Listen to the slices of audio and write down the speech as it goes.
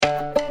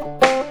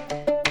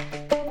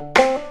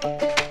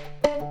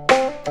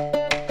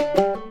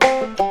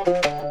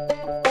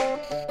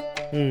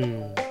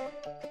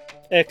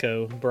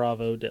Echo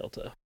Bravo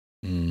Delta.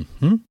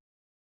 Mm-hmm.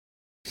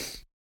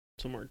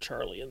 Somewhere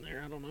Charlie in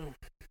there. I don't know.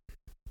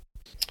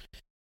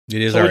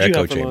 It is So our what'd you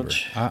echo have for chamber.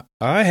 lunch?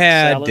 I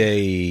had Salad?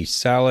 a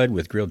salad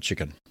with grilled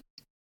chicken.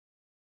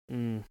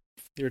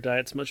 Your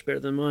diet's much better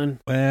than mine.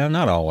 Well,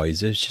 not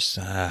always. It's just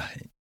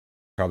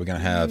probably going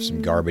to have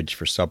some garbage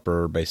for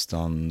supper based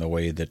on the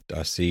way that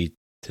I see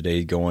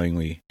today going.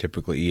 We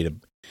typically eat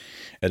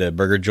at a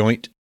burger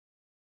joint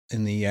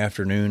in the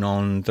afternoon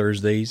on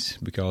Thursdays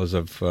because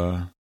of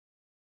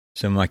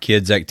some of my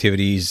kids'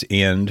 activities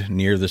end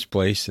near this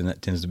place, and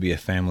that tends to be a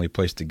family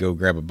place to go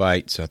grab a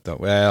bite. So I thought,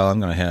 well, I'm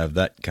going to have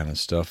that kind of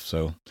stuff.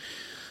 So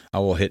I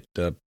will hit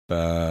up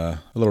a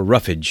little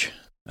roughage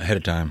ahead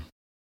of time.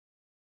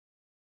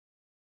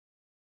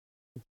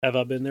 Have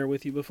I been there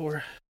with you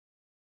before?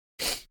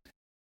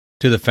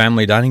 To the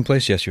family dining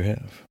place? Yes, you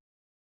have.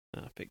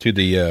 To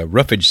the The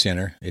Roughage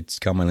Center. It's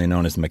commonly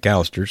known as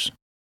McAllister's,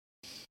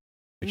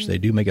 which they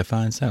do make a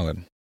fine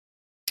salad.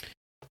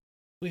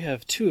 We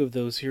have two of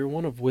those here,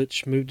 one of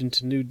which moved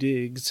into New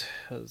Digs.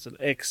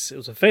 It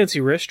was a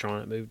fancy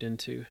restaurant it moved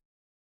into.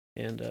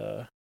 And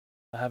I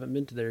haven't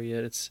been to there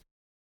yet. It's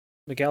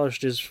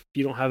McAllister's, if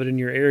you don't have it in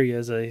your area,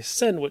 is a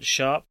sandwich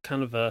shop,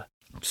 kind of a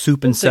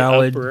Soup and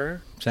salad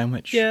upper,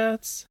 sandwich. yeah,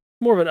 it's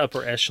more of an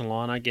upper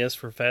echelon, I guess,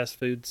 for fast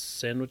food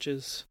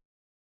sandwiches.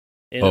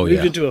 And Oh, it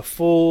moved yeah. into a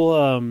full,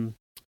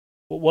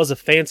 what was a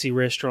fancy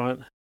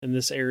restaurant in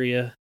this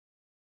area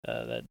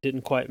that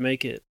didn't quite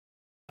make it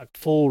a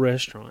full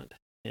restaurant.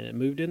 And it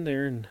moved in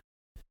there, and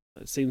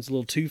it seems a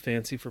little too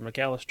fancy for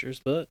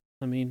McAllister's, but,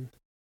 I mean,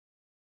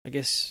 I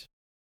guess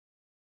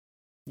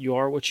you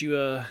are what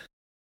you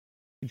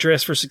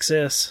dress for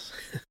success.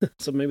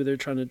 So maybe they're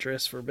trying to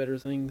dress for better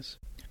things.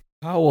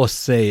 I will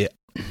say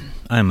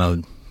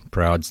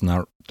proud's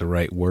not the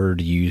right word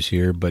to use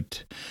here,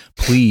 but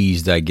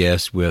pleased, I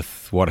guess,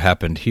 with what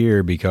happened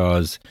here,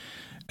 because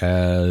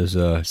as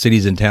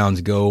cities and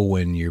towns go,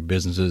 when your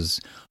businesses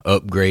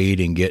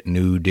upgrade and get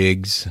new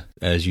digs,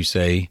 as you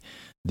say,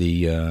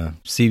 the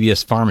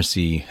CVS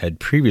Pharmacy had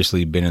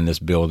previously been in this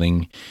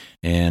building,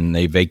 and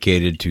they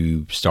vacated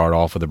to start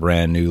off with a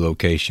brand new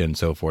location,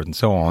 so forth and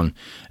so on.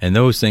 And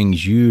those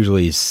things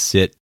usually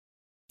sit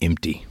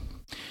empty,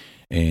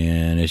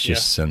 and it's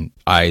just an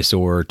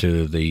eyesore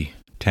to the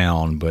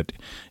town. But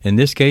in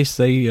this case,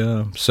 they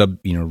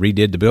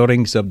redid the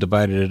building,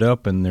 subdivided it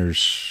up, and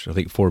there's, I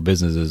think, 4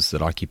 businesses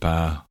that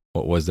occupy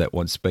what was that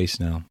one space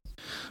now,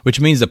 which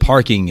means the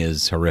parking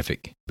is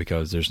horrific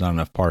because there's not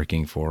enough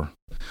parking for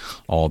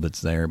all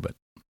that's there, but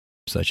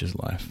such is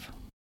life.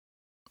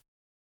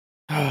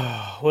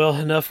 Well,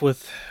 enough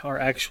with our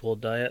actual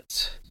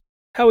diets.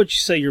 How would you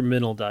say your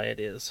mental diet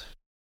is?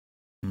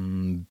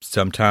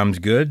 Sometimes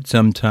good,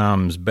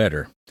 sometimes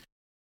better.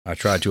 I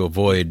try to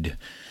avoid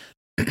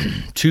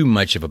too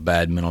much of a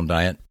bad mental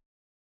diet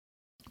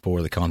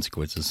for the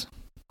consequences.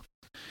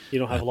 You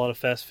don't have a lot of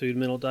fast food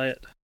mental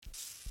diet?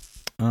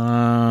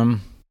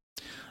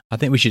 I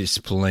think we should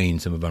explain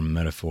some of our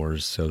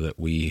metaphors so that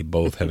we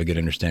both have a good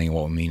understanding of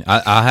what we mean.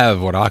 I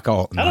have what I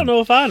call... I don't know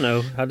if I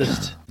know.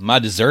 my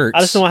desserts. I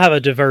just don't have a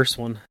diverse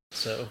one.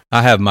 So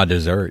I have my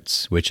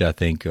desserts, which I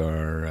think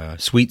are...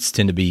 sweets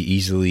tend to be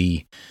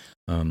easily...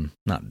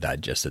 not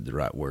digested, the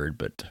right word,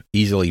 but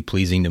easily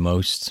pleasing to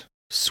most.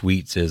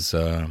 Sweets is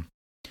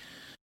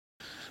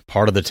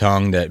part of the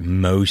tongue that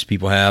most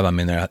people have. I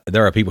mean,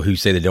 there are people who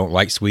say they don't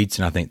like sweets,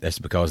 and I think that's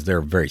because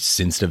they're very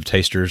sensitive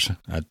tasters.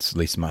 That's at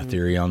least my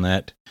theory on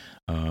that.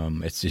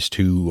 It's just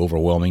too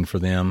overwhelming for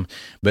them.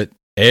 But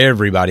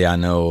everybody I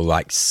know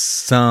likes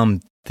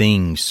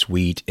something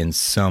sweet in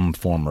some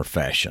form or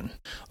fashion.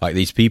 Like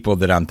these people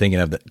that I'm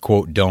thinking of that,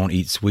 quote, don't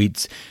eat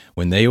sweets,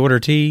 when they order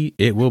tea,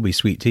 it will be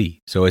sweet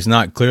tea. So it's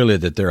not clearly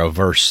that they're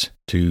averse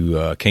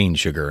to cane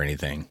sugar or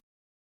anything.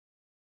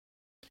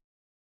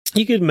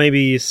 you could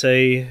maybe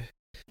say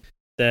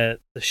that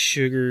the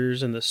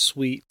sugars and the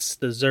sweets,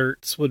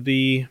 desserts, would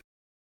be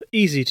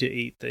easy to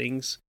eat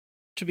things.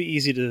 It would be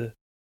easy to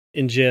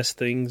ingest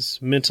things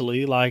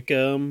mentally, like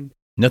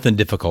nothing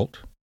difficult.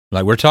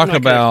 Like we're talking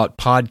like about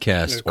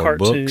podcasts a or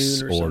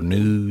books cartoon or something.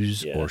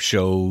 news Yeah. or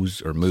shows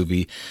or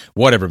movie,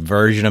 whatever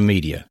version of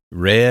media,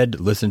 read,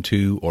 listened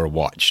to, or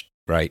watched,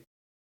 right?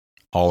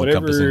 All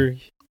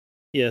encompassing.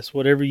 Yes,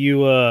 whatever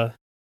you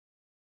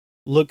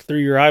look through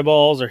your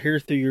eyeballs or hear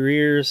through your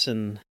ears,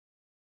 and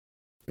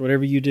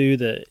whatever you do,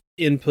 the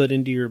input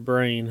into your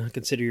brain, I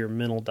consider your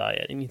mental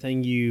diet.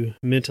 Anything you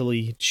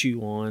mentally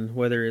chew on,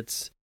 whether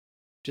it's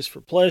just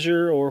for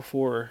pleasure or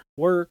for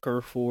work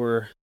or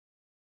for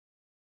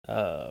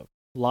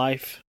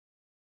life,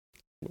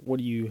 what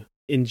do you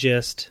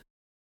ingest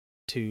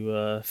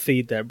to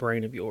feed that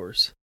brain of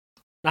yours?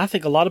 And I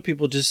think a lot of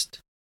people just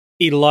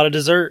eat a lot of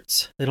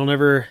desserts. They don't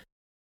ever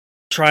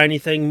try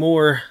anything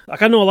more.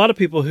 Like I know a lot of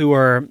people who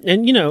are,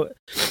 and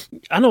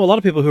I know a lot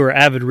of people who are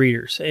avid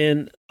readers,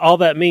 and all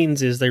that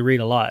means is they read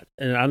a lot.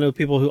 And I know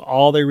people who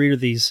all they read are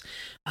these,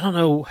 I don't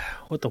know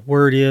what the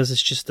word is.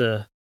 It's just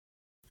the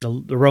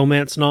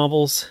romance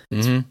novels.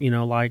 Mhm.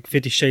 It's, like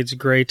 50 Shades of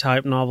Grey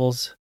type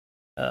novels.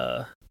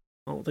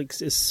 I don't think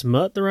is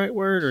smut the right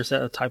word, or is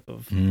that a type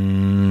of?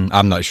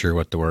 I'm not sure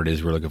what the word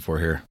is we're looking for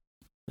here.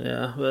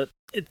 Yeah, but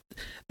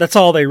that's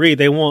all they read.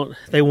 They won't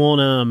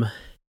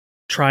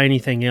try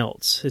anything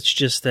else. It's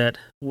just that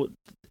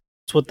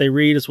it's what they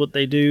read. It's what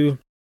they do.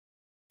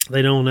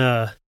 They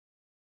don't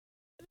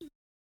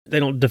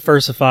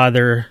diversify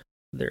their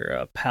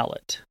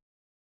palate.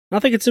 And I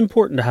think it's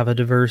important to have a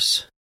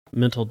diverse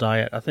mental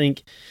diet. I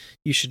think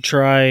you should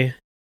try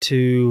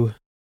to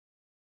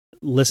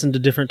listen to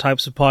different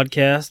types of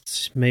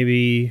podcasts.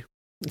 Maybe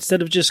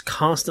instead of just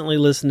constantly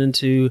listening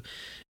to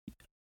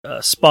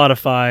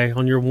Spotify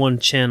on your one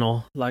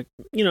channel, like,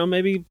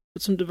 maybe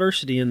put some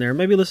diversity in there.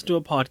 Maybe listen to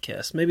a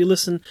podcast. Maybe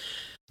listen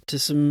to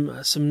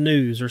some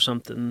news or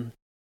something.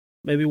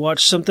 Maybe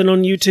watch something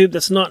on YouTube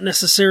that's not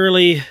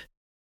necessarily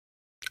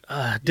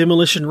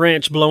Demolition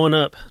Ranch blowing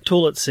up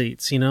toilet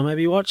seats.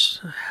 Maybe watch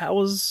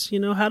how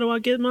do I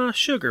get my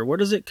sugar? Where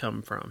does it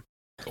come from?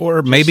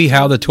 Or maybe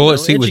how the toilet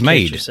seat was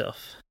made.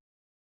 Yourself.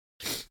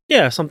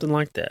 Yeah, something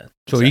like that.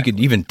 So exactly. You could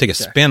even take a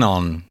spin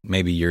on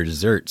maybe your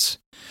desserts.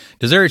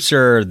 Desserts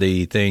are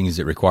the things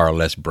that require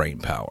less brain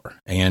power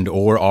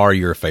or are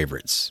your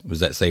favorites. Was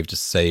that safe to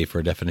say for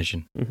a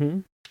definition? Mm-hmm.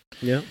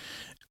 Yeah.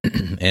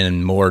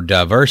 And more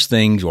diverse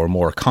things or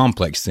more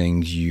complex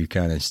things, you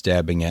kind of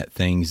stabbing at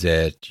things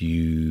that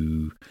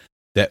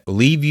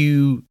leave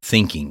you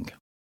thinking.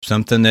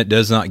 Something that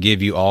does not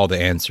give you all the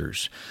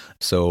answers.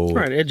 So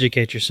right,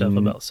 educate yourself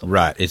about something.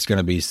 Right, it's going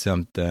to be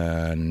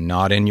something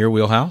not in your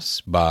wheelhouse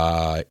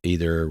by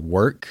either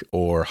work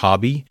or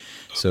hobby.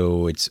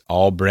 So it's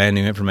all brand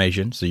new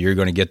information. So you're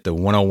going to get the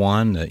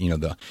 101,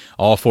 the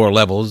all 4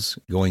 levels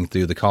going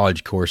through the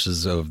college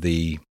courses of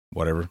the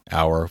whatever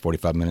hour,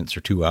 45 minutes,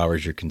 or 2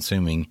 hours you're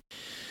consuming,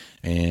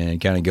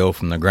 and kind of go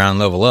from the ground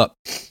level up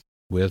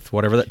with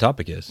whatever that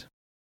topic is.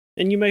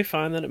 And you may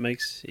find that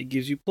it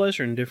gives you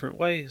pleasure in different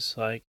ways.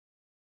 Like,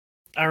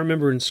 I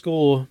remember in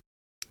school,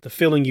 the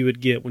feeling you would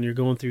get when you're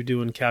going through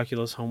doing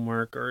calculus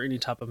homework or any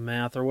type of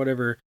math or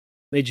whatever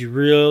made you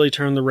really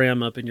turn the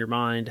RAM up in your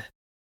mind.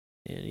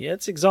 And yeah,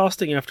 it's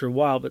exhausting after a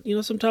while, but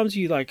sometimes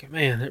you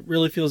man, it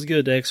really feels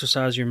good to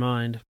exercise your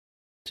mind,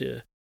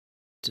 to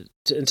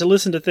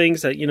listen to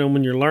things that,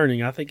 when you're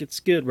learning. I think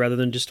it's good rather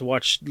than just to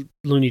watch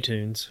Looney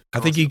Tunes constantly.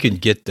 I think you can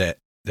get that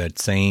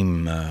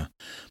same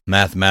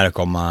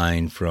mathematical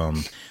mind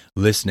from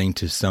listening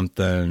to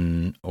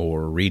something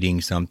or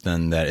reading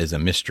something that is a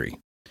mystery.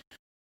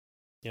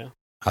 Yeah.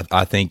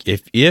 I think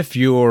if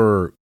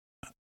your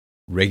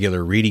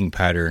regular reading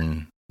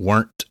pattern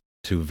weren't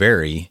to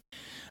vary,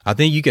 I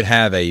think you could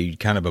have a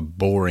kind of a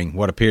boring,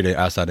 what appeared to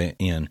outside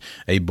in,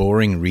 a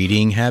boring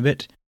reading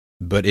habit.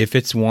 But if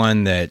it's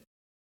one that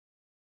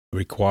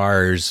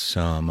requires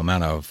some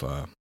amount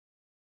of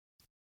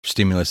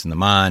stimulus in the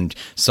mind,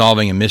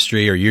 solving a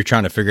mystery, or you're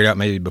trying to figure it out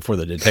maybe before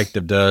the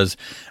detective does,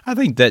 I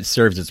think that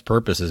serves its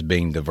purpose as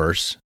being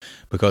diverse,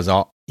 because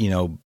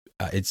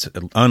it's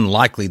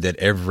unlikely that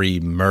every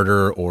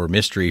murder or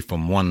mystery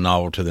from one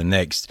novel to the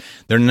next,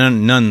 they're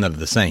none of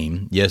the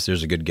same. Yes,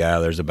 there's a good guy,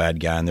 there's a bad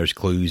guy, and there's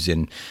clues,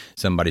 and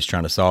somebody's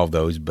trying to solve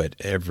those. But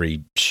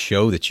every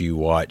show that you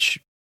watch,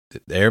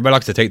 everybody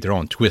likes to take their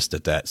own twist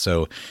at that.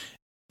 So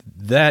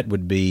that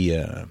would be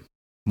a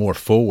more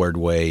forward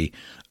way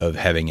of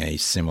having a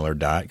similar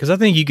diet, because I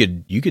think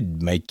you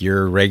could make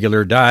your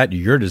regular diet,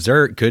 your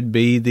dessert could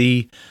be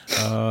the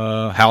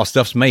how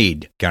stuff's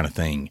made kind of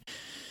thing.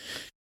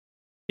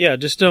 Yeah,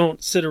 just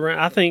don't sit around.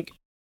 I think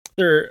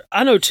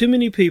I know too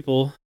many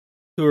people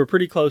who are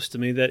pretty close to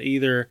me that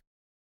either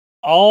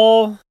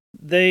all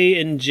they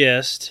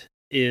ingest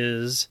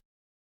is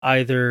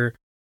either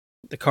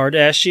the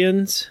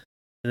Kardashians,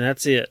 and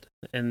that's it,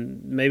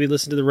 and maybe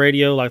listen to the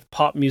radio, like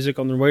pop music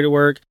on their way to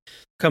work,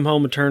 come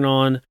home and turn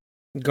on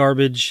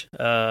garbage,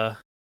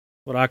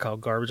 what I call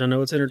garbage. I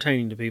know it's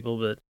entertaining to people,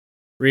 but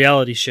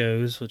reality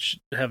shows, which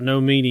have no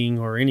meaning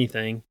or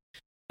anything,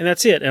 and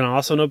that's it. And I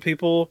also know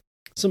people,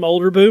 some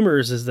older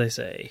boomers, as they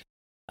say,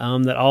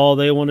 that all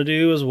they want to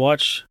do is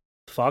watch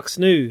Fox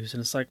News, and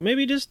it's like,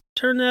 maybe just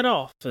turn that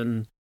off,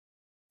 and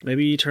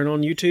maybe you turn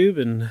on YouTube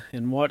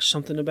and watch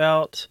something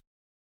about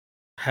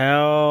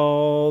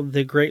how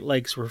the Great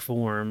Lakes were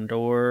formed,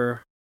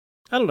 or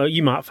I don't know,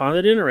 you might find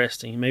it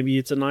interesting. Maybe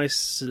it's a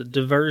nice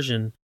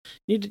diversion.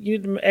 You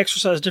need to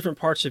exercise different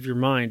parts of your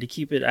mind to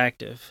keep it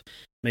active.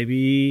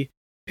 Maybe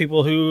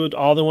people who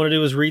all they want to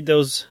do is read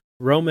those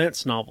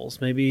romance novels,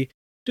 maybe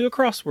do a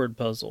crossword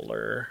puzzle,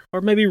 or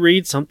maybe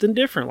read something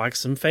different, like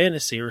some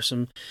fantasy or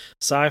some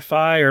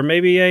sci-fi, or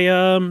maybe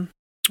a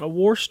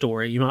war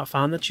story. You might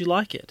find that you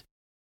like it.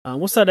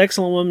 What's that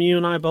excellent one you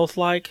and I both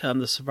like?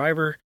 The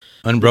Survivor,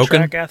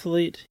 Unbroken, the track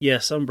athlete.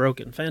 Yes,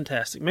 Unbroken,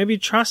 fantastic. Maybe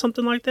try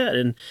something like that.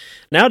 And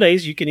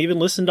nowadays you can even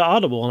listen to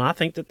Audible, and I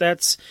think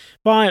that's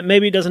why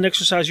maybe it doesn't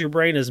exercise your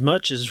brain as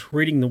much as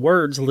reading the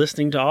words.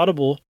 Listening to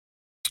Audible,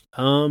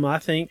 I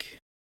think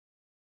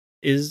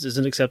is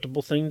an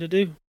acceptable thing to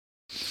do.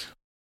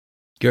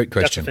 Good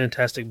question. That's a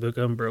fantastic book,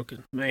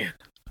 Unbroken. Man,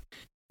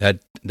 that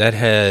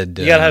had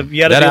you gotta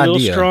be a little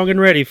strong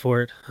and ready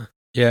for it.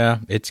 Yeah,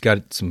 it's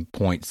got some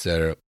points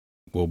that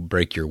will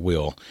break your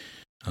will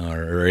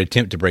or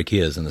attempt to break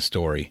his in the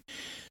story.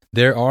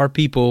 There are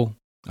people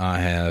I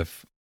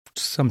have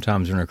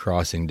sometimes run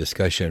across in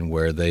discussion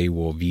where they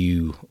will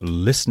view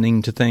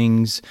listening to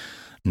things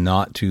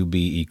not to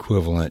be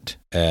equivalent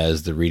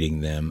as the reading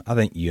them. I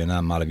think you and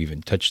I might have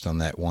even touched on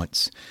that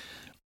once.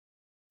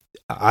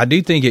 I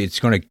do think it's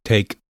going to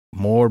take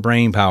more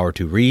brain power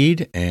to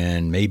read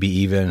and maybe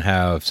even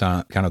have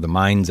some kind of the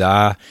mind's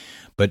eye.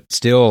 But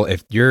still,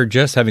 if you're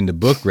just having the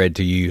book read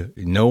to you,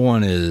 no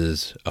one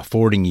is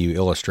affording you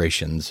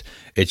illustrations.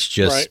 It's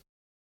just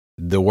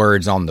the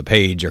words on the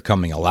page are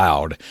coming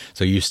aloud.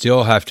 So you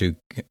still have to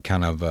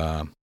kind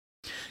of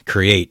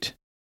create,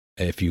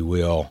 if you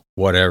will,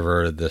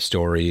 whatever the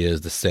story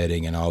is, the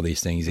setting, and all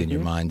these things in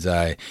your mind's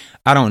eye.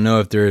 I don't know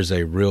if there's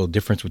a real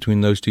difference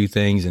between those two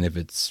things, and if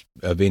it's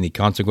of any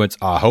consequence.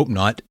 I hope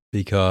not,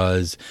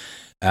 because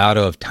out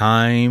of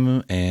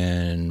time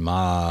and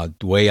my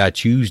way I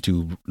choose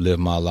to live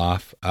my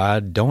life, I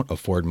don't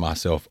afford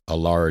myself a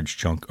large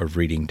chunk of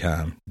reading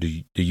time.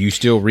 Do you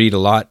still read a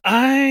lot?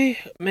 How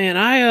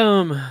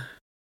many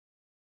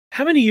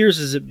years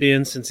has it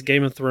been since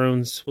Game of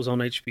Thrones was on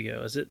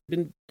HBO? Has it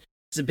been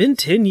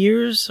 10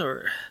 years,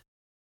 or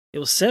it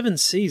was 7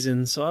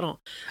 seasons? So I don't.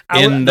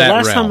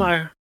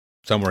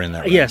 Somewhere in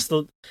that realm. Yes,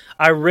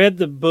 I read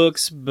the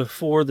books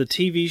before the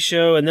TV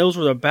show, and those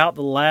were about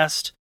the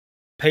last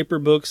paper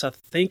books I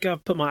think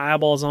I've put my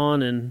eyeballs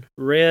on and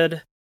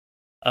read.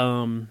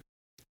 I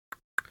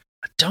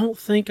don't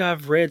think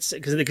I've read,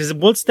 because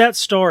once that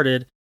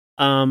started,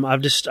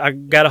 I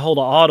got a hold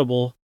of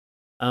Audible,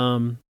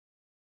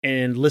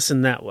 and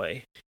listened that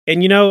way.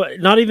 And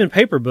not even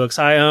paper books.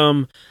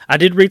 I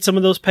did read some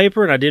of those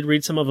paper, and I did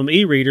read some of them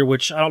e-reader,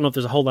 which I don't know if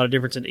there's a whole lot of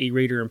difference in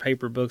e-reader and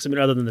paper books. I mean,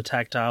 other than the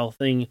tactile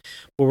thing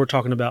where we're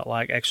talking about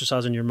like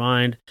exercising your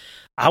mind.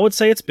 I would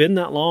say it's been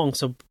that long,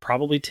 so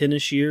probably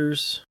 10-ish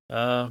years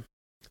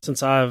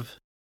since I've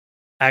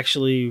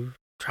actually,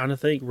 trying to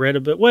think, read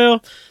a bit.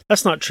 Well,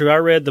 that's not true. I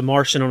read The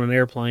Martian on an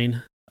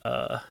airplane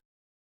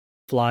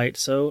flight.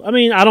 So, I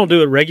mean, I don't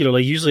do it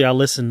regularly. Usually I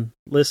listen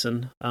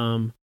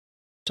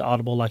to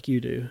Audible like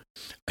you do.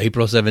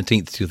 April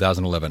 17th,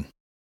 2011.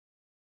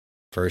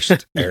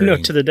 First airing. No,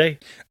 to the day.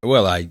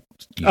 Well, it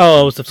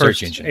was the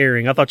first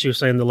airing. I thought you were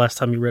saying the last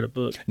time you read a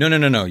book.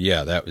 No.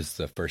 Yeah, that was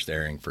the first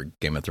airing for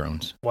Game of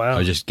Thrones. Wow. I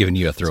was just giving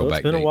you a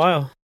throwback. So it's been a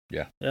while.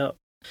 Yeah.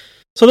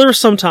 So there was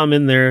some time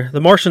in there. The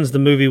Martian's the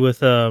movie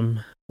with,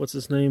 what's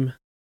his name?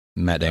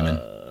 Matt Damon.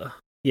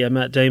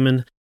 Matt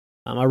Damon.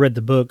 I read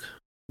the book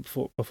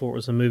before it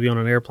was a movie on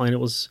an airplane.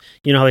 It was,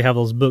 how they have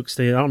those books.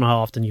 I don't know how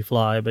often you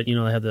fly, but they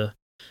have the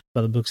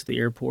books at the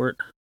airport.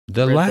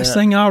 The last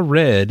thing I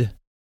read,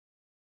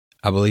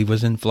 I believe,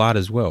 was in flight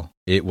as well.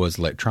 It was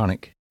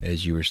electronic,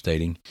 as you were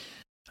stating.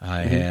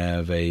 I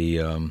have a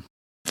the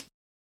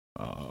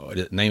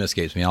name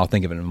escapes me. I'll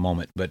think of it in a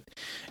moment. But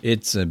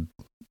it's a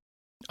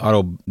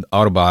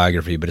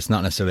autobiography, but it's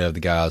not necessarily of the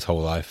guy's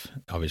whole life,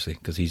 obviously,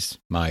 because he's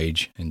my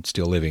age and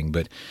still living.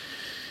 But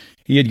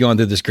he had gone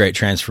through this great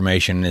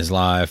transformation in his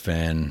life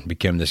and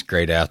became this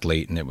great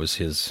athlete, and it was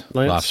his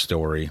life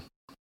story.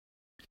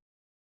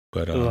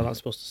 But what am I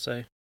supposed to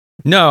say?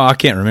 No, I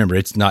can't remember.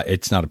 It's not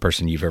a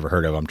person you've ever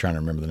heard of. I'm trying to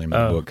remember the name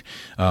of the book.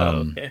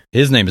 Okay.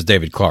 His name is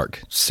David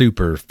Clark.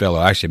 Super fellow.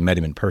 I actually met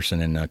him in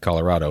person in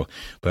Colorado.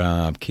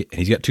 But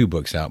he's got 2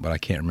 books out, but I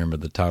can't remember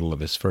the title of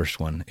his first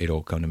one.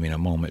 It'll come to me in a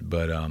moment.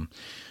 But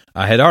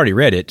I had already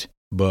read it,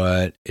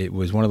 but it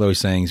was one of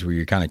those things where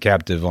you're kind of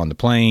captive on the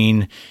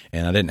plane,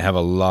 and I didn't have a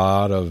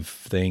lot of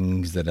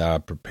things that I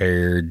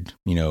prepared.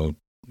 I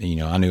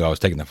knew I was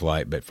taking the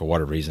flight, but for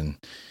whatever reason,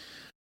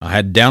 I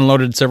had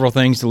downloaded several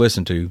things to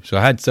listen to, so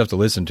I had stuff to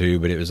listen to,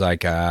 but it was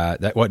like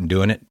that wasn't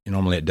doing it.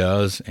 Normally it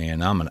does,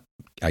 and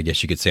I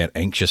guess you could say, an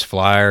anxious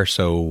flyer.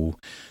 So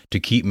to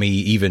keep me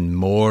even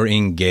more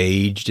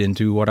engaged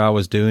into what I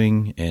was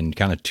doing and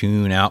kind of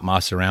tune out my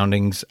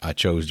surroundings, I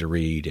chose to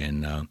read,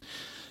 and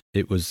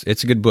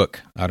it's a good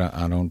book. I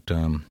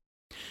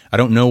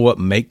don't know what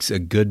makes a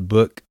good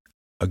book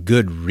a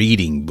good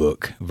reading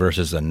book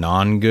versus a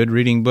non-good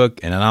reading book,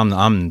 and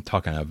I'm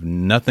talking of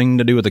nothing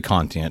to do with the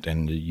content,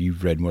 and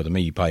you've read more than me,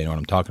 you probably know what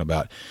I'm talking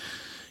about.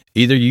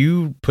 Either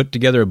you put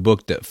together a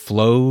book that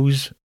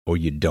flows or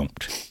you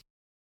don't.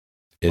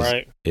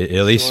 Right. At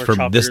least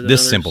for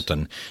this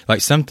simpleton.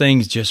 Like, some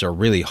things just are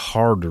really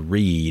hard to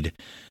read,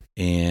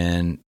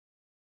 and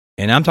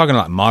I'm talking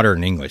about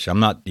modern English. I'm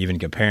not even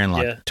comparing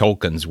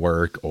Tolkien's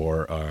work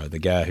or the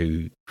guy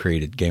who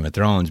created Game of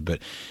Thrones, but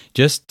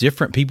just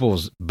different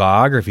people's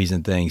biographies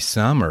and things.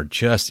 Some are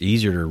just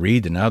easier to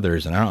read than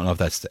others, and I don't know if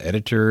that's the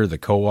editor, the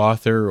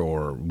co-author,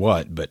 or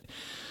what, but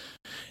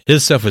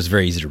his stuff was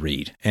very easy to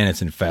read, and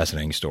it's a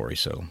fascinating story.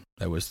 So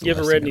that was the You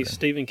ever read any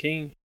Stephen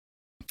King?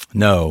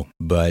 No,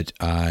 but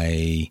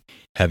I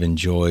have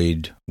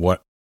enjoyed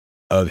what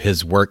of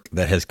his work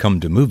that has come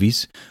to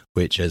movies,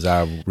 which, as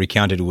I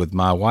recounted with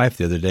my wife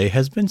the other day,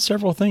 has been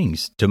several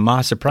things. To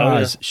my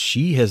surprise,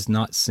 she has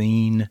not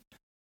seen,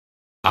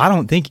 I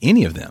don't think,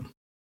 any of them.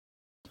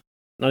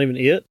 Not even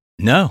it?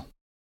 No.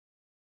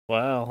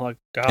 Wow, like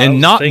God,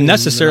 And not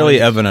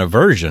necessarily of an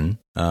aversion.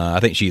 I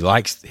think she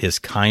likes his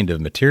kind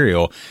of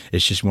material.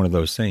 It's just one of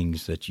those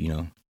things that,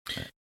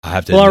 I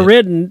have to. Well,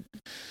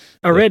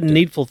 I read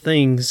Needful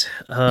Things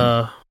when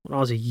I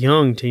was a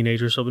young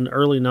teenager, so in the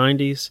early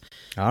 '90s.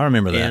 I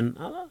remember that. And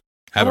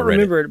I don't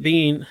remember it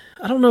being.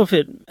 I don't know if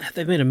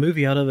they made a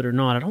movie out of it or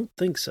not. I don't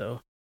think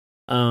so.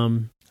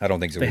 I don't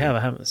think so. They have.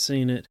 I haven't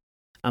seen it.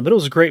 But it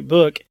was a great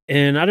book,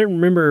 and I didn't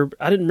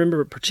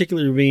remember it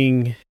particularly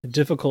being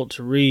difficult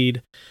to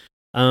read.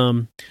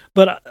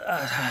 But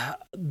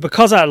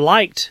because I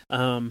liked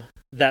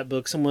that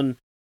book, someone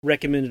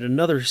recommended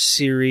another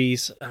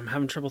series. I'm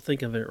having trouble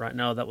thinking of it right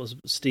now. That was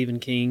Stephen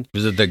King.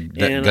 Was it the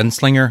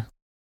Gunslinger?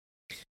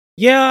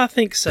 Yeah, I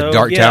think so. The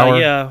Dark Tower?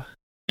 Yeah.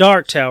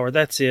 Dark Tower,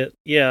 that's it.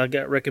 Yeah, it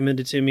got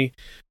recommended to me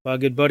by a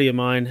good buddy of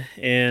mine,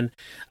 and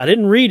I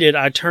didn't read it.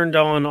 I turned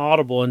on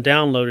Audible and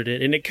downloaded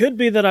it, and it could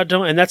be that I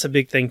don't, and that's a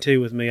big thing too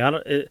with me.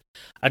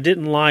 I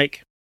didn't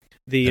like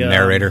the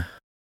narrator.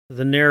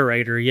 The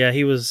narrator, yeah,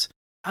 he was.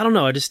 I don't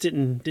know. I just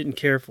didn't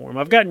care for him.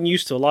 I've gotten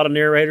used to a lot of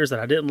narrators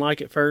that I didn't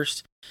like at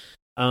first,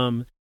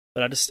 but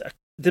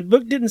the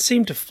book didn't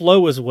seem to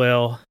flow as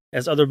well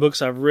as other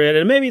books I've read,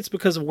 and maybe it's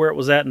because of where it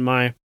was at in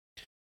my.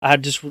 I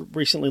had just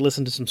recently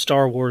listened to some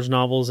Star Wars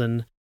novels,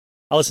 and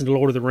I listened to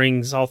Lord of the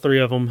Rings, all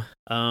three of them.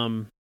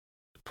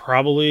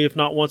 Probably, if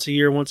not once a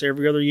year, once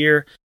every other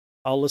year,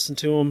 I'll listen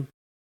to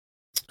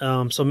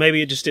them. So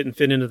maybe it just didn't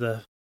fit into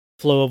the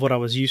flow of what I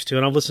was used to.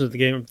 And I've listened to the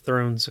Game of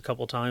Thrones a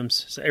couple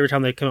times. So every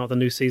time they come out with a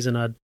new season,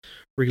 I'd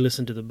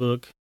re-listen to the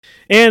book.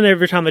 And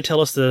every time they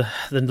tell us the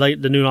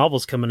new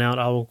novel's coming out,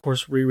 I'll of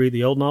course reread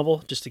the old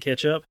novel just to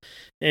catch up.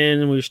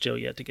 And we're still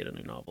yet to get a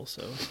new novel.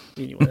 So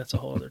anyway, that's a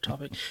whole other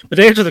topic. But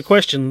to answer the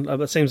question,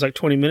 that seems like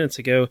 20 minutes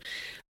ago,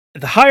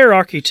 the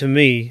hierarchy to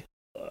me,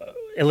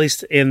 at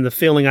least in the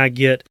feeling I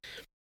get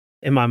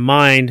in my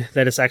mind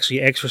that it's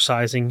actually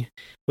exercising,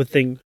 would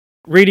think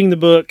reading the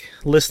book,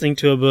 listening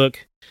to a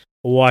book,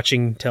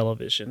 watching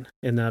television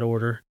in that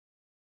order.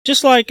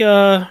 Just like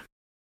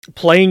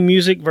playing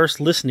music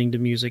versus listening to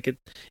music, it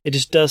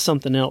just does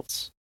something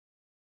else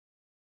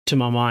to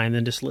my mind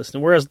than just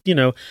listening. Whereas,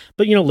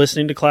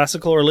 listening to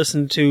classical or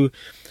listening to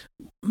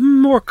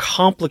more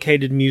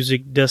complicated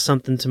music does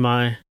something to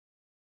my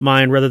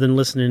mind rather than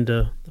listening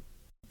to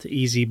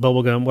easy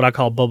bubblegum, what I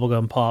call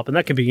bubblegum pop. And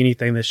that can be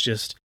anything that's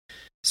just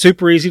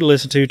super easy to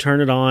listen to.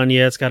 Turn it on.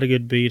 Yeah, it's got a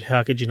good beat.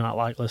 How could you not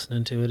like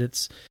listening to it?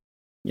 It's,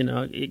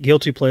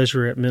 guilty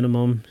pleasure at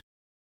minimum.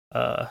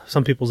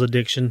 Some people's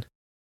addiction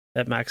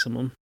at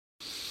maximum.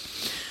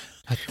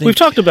 We've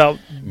talked about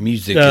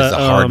music is a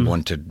hard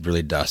one to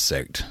really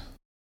dissect.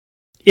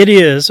 It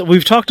is.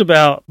 We've talked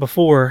about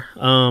before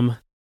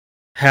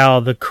how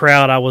the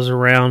crowd I was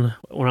around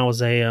when I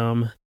was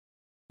a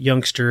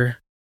youngster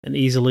and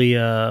easily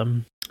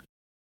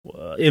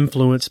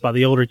influenced by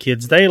the older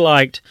kids, they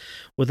liked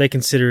what they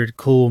considered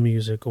cool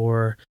music,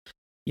 or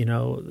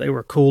they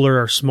were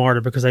cooler or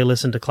smarter because they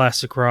listened to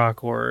classic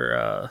rock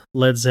or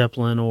Led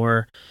Zeppelin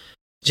or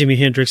Jimi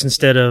Hendrix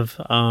instead of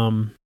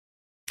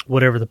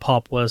whatever the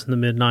pop was in the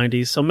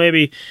mid-90s. So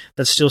maybe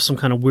that's still some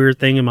kind of weird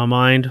thing in my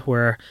mind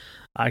where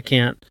I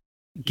can't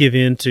give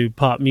in to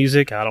pop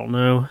music. I don't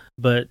know.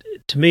 But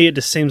to me, it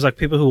just seems like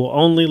people who will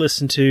only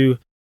listen to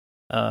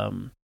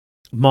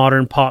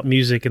modern pop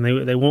music and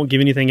they won't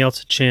give anything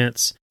else a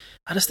chance.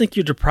 I just think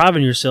you're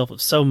depriving yourself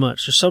of so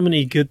much. There's so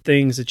many good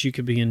things that you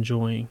could be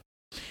enjoying.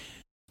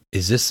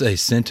 Is this a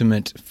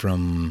sentiment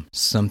from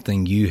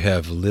something you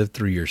have lived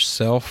through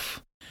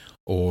yourself,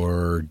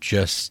 or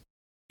just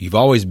you've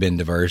always been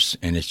diverse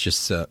and it's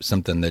just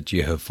something that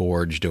you have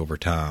forged over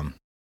time?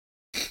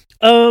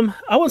 I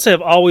wouldn't say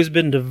I've always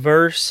been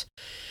diverse.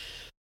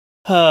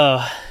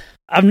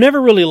 I've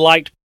never really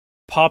liked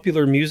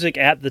popular music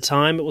at the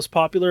time it was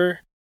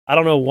popular. I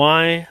don't know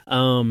why,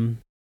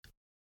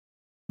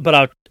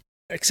 but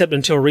except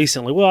until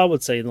recently. Well, I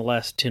would say in the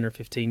last 10 or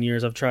 15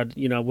 years, I've tried,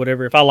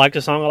 whatever. If I liked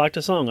a song, I liked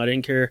a song. I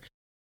didn't care.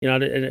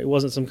 It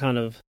wasn't some kind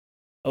of,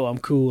 oh, I'm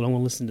cool, I'm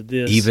going to listen to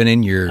this. Even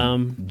in your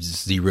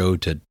 0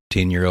 to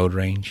 10-year-old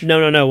range?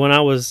 No. When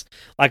I was,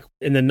 like,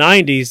 in the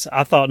 90s,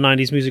 I thought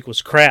 90s music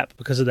was crap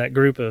because of that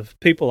group of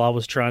people I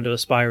was trying to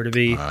aspire to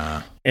be.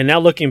 And now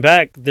looking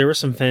back, there was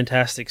some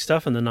fantastic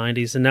stuff in the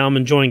 90s, and now I'm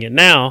enjoying it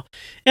now.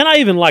 And I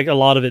even liked a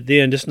lot of it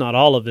then, just not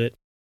all of it.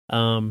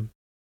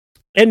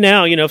 And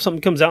now, if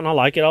something comes out and I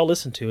like it, I'll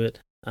listen to it.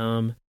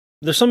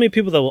 There's so many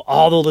people that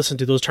they'll listen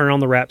to, they'll turn on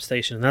the rap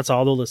station, and that's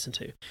all they'll listen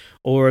to.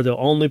 Or they'll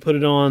only put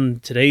it on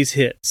today's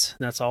hits,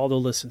 and that's all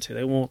they'll listen to.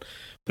 They won't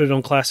put it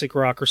on classic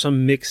rock or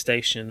some mix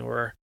station.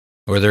 Or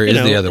there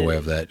is the other way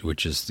of that,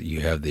 which is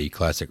you have the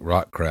classic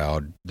rock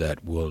crowd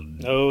that will,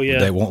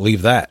 they won't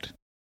leave that.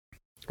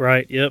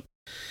 Right, yep.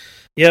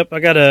 I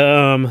got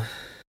a,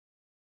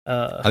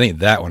 I think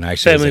that one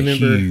actually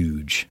is a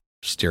huge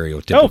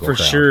stereotypical crowd.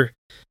 Sure.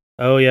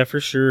 Oh, yeah, for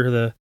sure.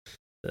 The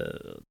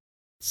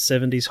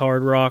 70s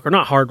hard rock, or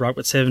not hard rock,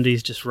 but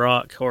 70s just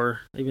rock, or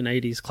even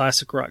 80s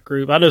classic rock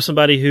group. I know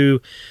somebody who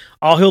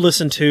all he'll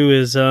listen to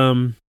is,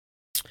 I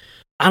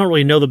I don't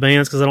really know the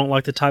bands because I don't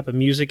like the type of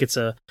music. It's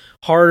a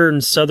harder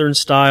and southern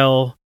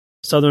style,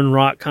 southern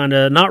rock kind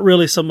of. Not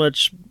really so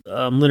much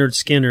Leonard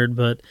Skinner,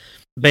 but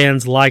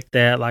bands like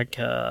that. Like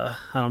I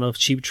don't know if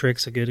Cheap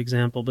Trick's a good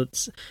example,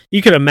 but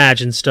you could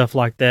imagine stuff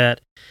like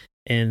that.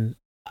 And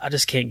I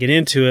just can't get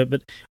into it.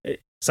 But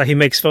it's like he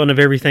makes fun of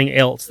everything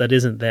else that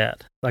isn't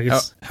that. Like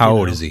it's how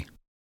old is he?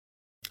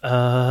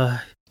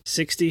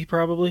 60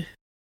 probably.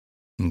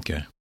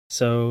 Okay.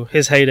 So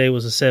his heyday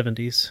was the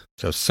 70s.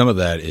 So some of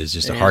that is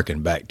just a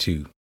harken back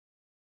to,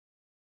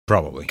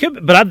 probably.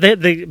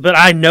 But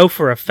I know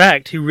for a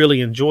fact he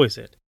really enjoys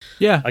it.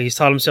 Yeah. Like he's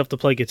taught himself to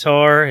play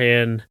guitar,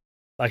 and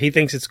like he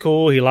thinks it's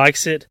cool. He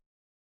likes it.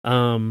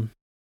 But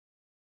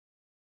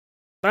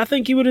I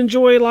think he would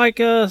enjoy like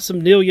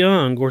some Neil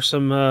Young or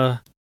some. I'm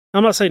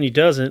not saying he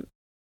doesn't.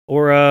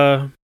 Or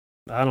I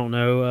don't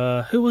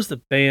know. Who was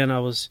the band I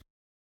was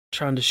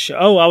trying to show?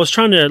 Oh, I was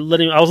trying to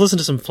let him. I was listening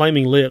to some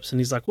Flaming Lips,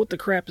 and he's like, "What the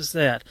crap is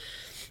that?"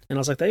 And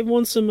I was like, "They've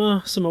won some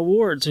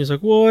awards." And he's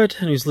like,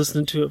 "What?" And he's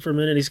listening to it for a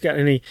minute.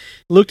 And he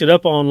looked it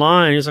up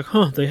online. He's like,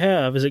 "Huh, they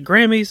have. Is it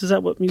Grammys? Is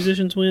that what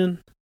musicians win?"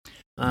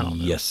 I don't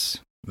know. Yes,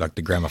 like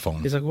the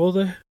gramophone. He's like,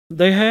 "Well,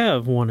 they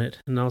have won it."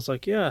 And I was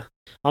like, "Yeah."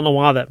 I don't know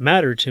why that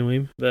mattered to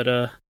him, but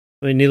I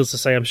mean, needless to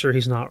say, I'm sure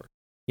he's not,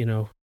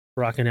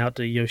 rocking out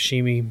to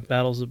Yoshimi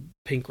Battles of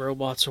Pink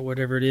Robots or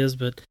whatever it is.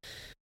 But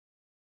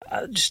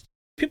just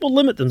people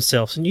limit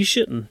themselves, and you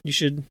shouldn't.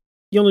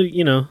 You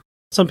only,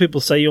 some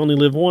people say you only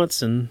live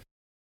once, and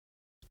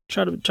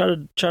try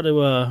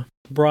to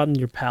broaden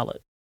your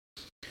palate.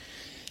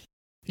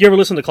 You ever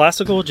listen to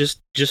classical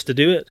just to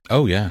do it?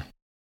 Oh yeah,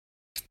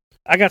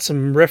 I got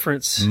some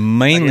reference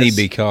mainly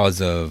because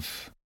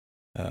of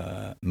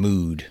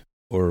mood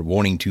or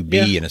wanting to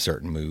be in a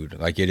certain mood.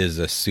 Like it is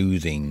a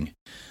soothing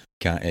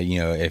kind.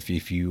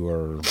 If you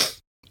are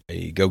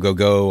a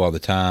go all the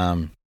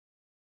time.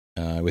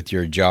 With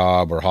your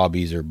job or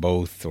hobbies or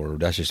both, or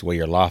that's just the way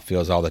your life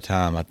feels all the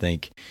time. I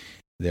think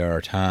there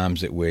are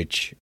times at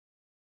which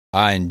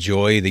I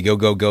enjoy the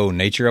go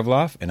nature of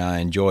life, and I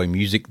enjoy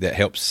music that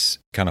helps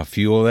kind of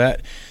fuel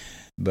that.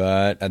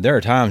 But there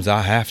are times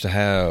I have to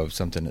have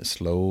something that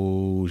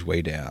slows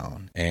way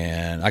down,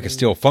 and I can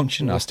still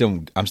function.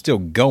 I'm still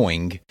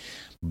going,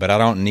 but I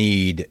don't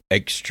need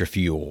extra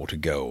fuel to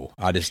go.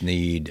 I just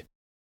need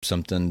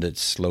something that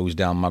slows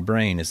down my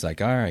brain. It's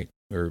like, all right,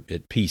 we're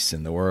at peace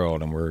in the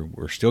world, and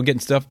we're still getting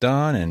stuff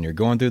done, and you're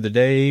going through the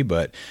day,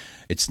 but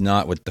it's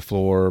not with the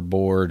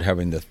floorboard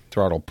having the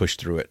throttle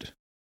pushed through it.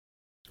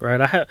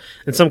 Right.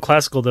 And some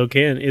classical though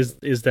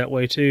is that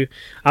way too.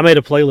 I made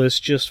a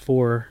playlist just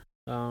for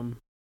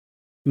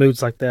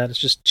moods like that. It's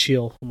just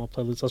chill on my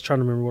playlist. I was trying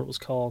to remember what it was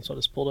called, so I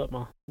just pulled up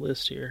my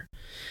list here.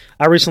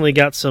 I recently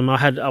got some.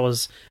 I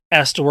was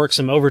asked to work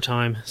some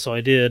overtime, so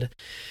I did.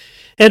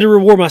 And to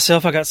reward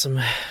myself, I got some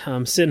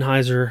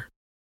Sennheiser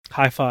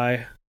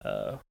hi-fi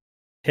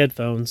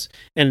headphones,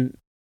 and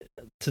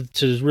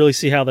to really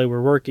see how they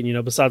were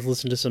working, besides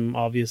listening to some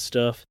obvious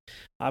stuff,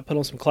 I put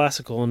on some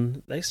classical,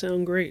 and they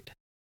sound great.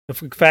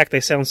 In fact,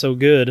 they sound so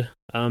good.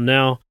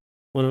 Now,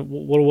 what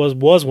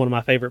was one of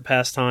my favorite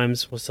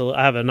pastimes was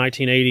I have a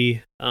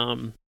 1980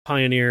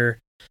 Pioneer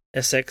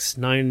SX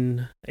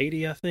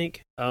 980, I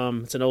think.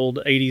 It's an old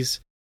 80s,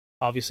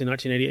 obviously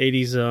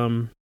 1980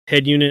 80s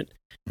head unit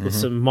with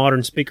some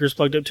modern speakers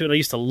plugged up to it. I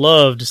used to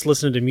love just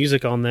listening to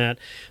music on that.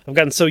 I've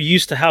gotten so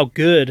used to how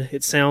good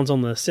it sounds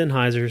on the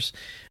Sennheisers.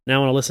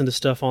 Now when I listen to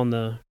stuff on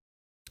the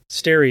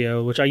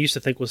stereo, which I used to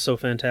think was so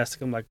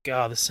fantastic, I'm like,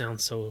 God, this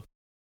sounds so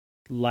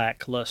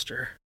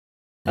lackluster.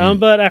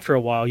 But after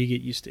a while, you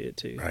get used to it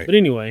too. Right. But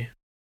anyway.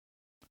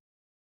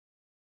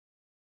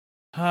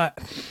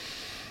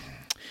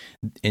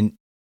 And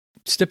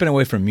stepping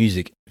away from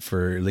music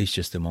for at least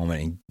just a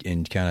moment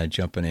and kind of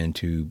jumping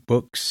into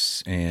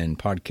books and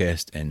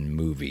podcasts and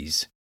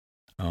movies.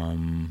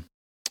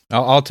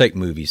 I'll take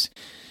movies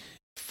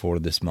for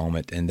this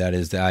moment, and that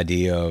is the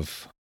idea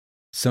of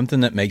something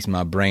that makes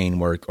my brain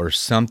work, or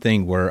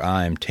something where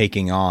I'm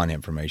taking on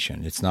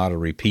information. It's not a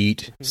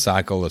repeat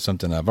cycle of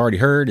something I've already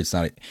heard. It's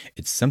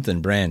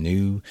something brand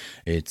new.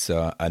 It's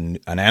an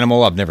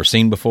animal I've never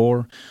seen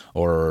before,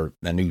 or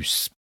a new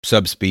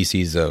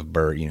subspecies of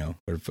bird.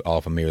 We're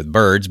all familiar with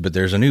birds, but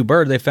there's a new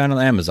bird they found on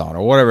the Amazon,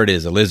 or whatever it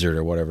is, a lizard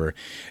or whatever,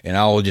 and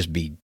I'll just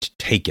be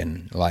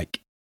taken,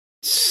 like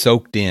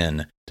soaked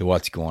in to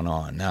what's going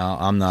on. Now,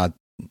 I'm not,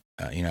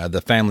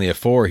 the family of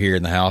four here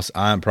in the house,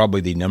 I'm probably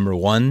the number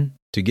one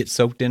to get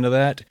soaked into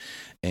that,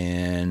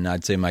 and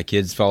I'd say my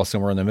kids fall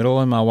somewhere in the middle,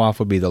 and my wife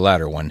would be the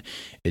latter one.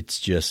 It's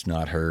just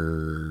not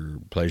her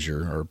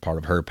pleasure or part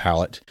of her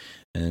palate,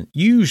 and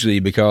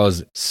usually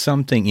because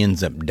something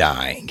ends up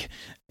dying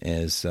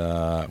is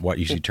what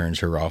usually turns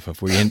her off.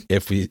 If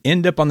we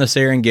end up on the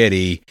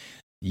Serengeti,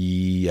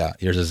 yeah,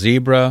 there's a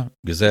zebra,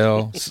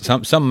 gazelle,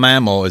 some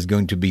mammal is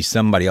going to be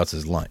somebody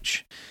else's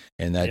lunch,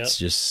 and that's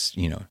just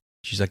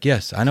She's like,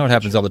 yes, I know it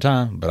happens all the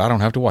time, but I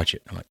don't have to watch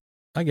it. I'm like,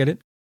 I get it.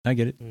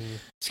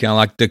 It's kind of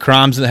like the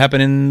crimes that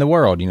happen in the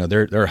world.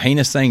 There are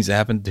heinous things that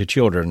happen to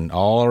children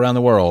all around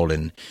the world,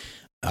 and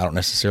I don't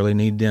necessarily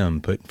need them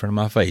put in front of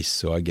my face,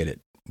 so I get it.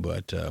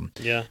 But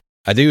Yeah.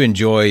 I do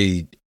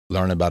enjoy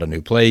learning about a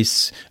new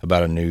place,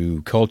 about a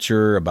new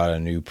culture, about a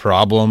new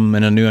problem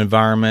in a new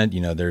environment.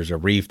 There's a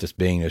reef that's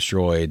being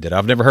destroyed that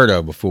I've never heard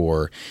of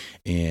before.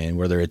 And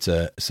whether it's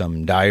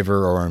some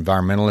diver or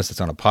environmentalist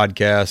that's on a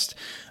podcast,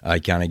 I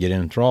kind of get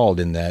enthralled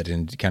in that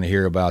and kind of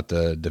hear about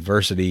the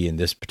diversity in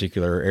this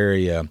particular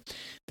area.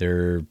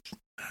 There's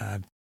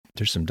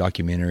some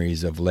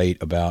documentaries of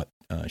late about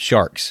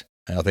sharks.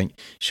 I think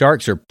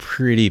sharks are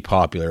pretty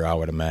popular, I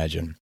would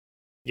imagine.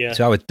 Yeah.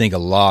 So I would think a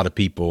lot of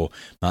people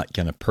might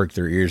kind of perk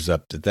their ears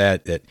up to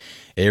that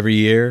every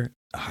year.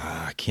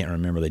 I can't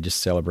remember. They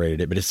just celebrated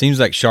it. But it seems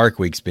like Shark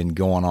Week's been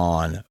going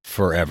on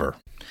forever.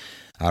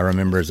 I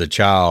remember as a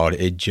child,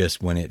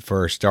 when it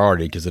first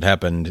started, because it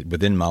happened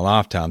within my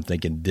lifetime,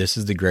 thinking this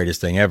is the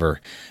greatest thing ever.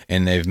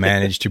 And they've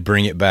managed to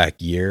bring it back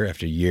year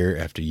after year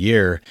after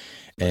year.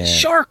 And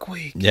Shark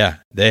Week. Yeah,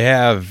 they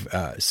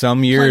have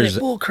some years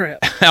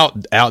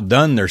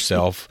outdone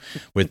themselves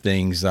with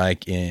things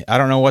like, I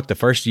don't know what the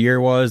first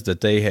year was that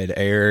they had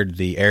aired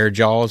the Air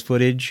Jaws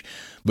footage,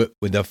 but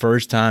with the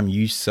first time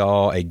you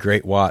saw a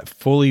great white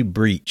fully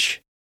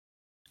breach,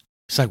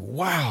 it's like,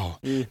 wow,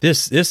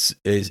 this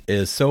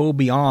is so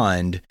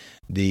beyond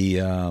the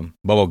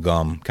bubble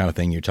gum kind of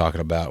thing you're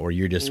talking about, where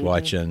you're just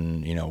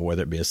watching,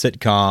 whether it be a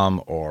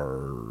sitcom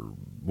or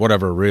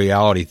whatever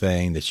reality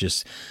thing that's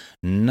just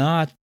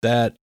not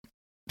that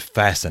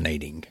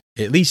fascinating,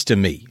 at least to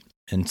me.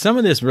 And some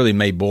of this really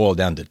may boil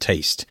down to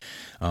taste,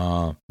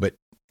 but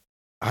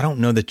I don't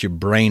know that your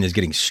brain is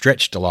getting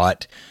stretched a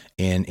lot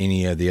in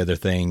any of the other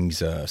things,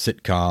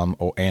 sitcom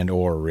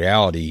or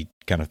reality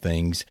kind of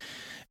things.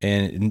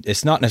 And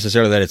it's not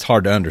necessarily that it's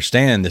hard to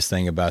understand this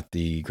thing about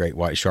the great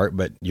white shark,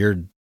 but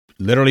you're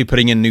literally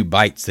putting in new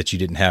bites that you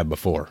didn't have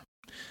before.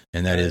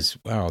 And that is,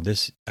 wow,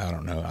 I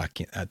don't know,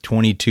 a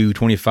 22,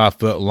 25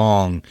 foot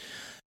long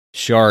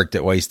shark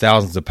that weighs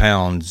thousands of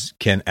pounds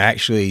can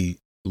actually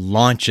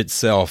launch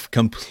itself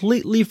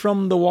completely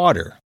from the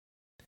water.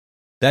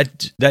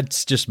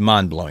 That's just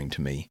mind-blowing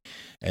to me,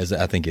 as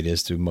I think it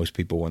is to most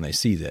people when they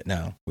see that.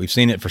 Now, we've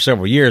seen it for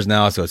several years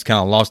now, so it's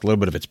kind of lost a little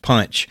bit of its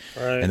punch,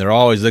 right. And they're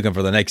always looking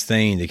for the next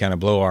thing to kind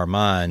of blow our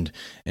mind,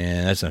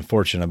 and that's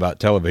unfortunate about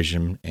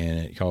television, and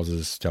it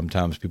causes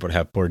sometimes people to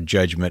have poor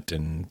judgment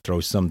and throw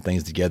some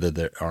things together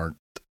that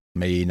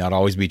may not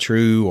always be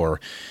true,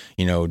 or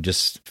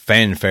just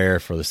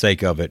fanfare for the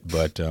sake of it.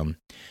 But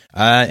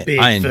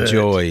I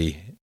enjoy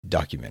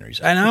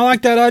documentaries, and I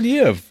like that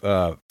idea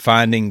of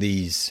finding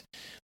these.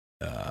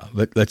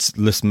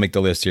 Let's make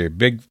the list here.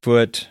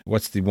 Bigfoot.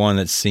 What's the one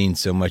that's seen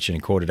so much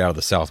and quoted out of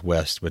the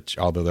Southwest? Which,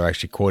 although they're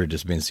actually quoted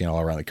as being seen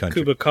all around the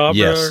country. Chupacabra.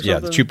 Yes,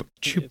 the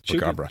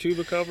Chupacabra.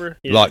 Chupacabra.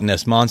 Yeah. Loch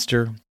Ness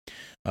monster.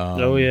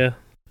 Yeah.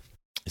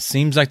 It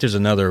seems like there's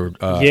another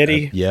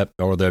Yeti. Yep,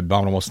 or the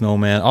abominable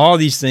snowman. All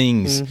these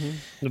things. Mm-hmm.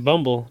 The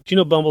Bumble. Do you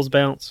know Bumble's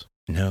bounce?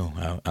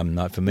 No, I'm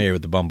not familiar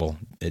with the Bumble.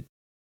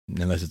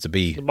 Unless it's a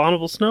bee. The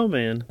abominable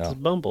snowman. Oh. It's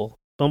Bumble.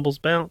 Bumble's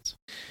bounce.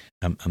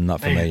 I'm not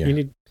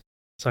familiar.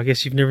 So I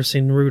guess you've never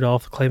seen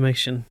Rudolph the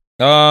Claymation.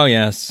 Oh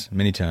yes,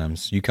 many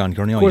times. Yukon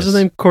Cornelius. What's his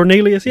name?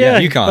 Cornelius. Yeah,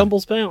 Yukon.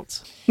 Bumble's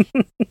bounce.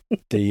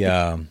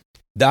 The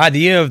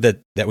idea of that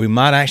we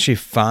might actually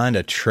find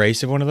a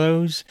trace of one of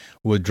those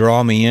would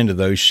draw me into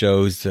those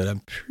shows that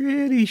I'm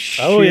pretty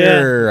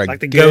sure like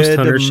the ghost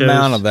hunter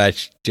amount shows. of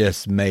that's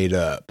just made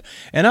up.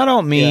 And I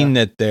don't mean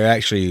that they're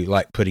actually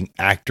like putting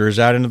actors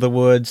out into the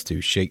woods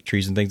to shake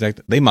trees and things like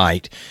that. They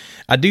might.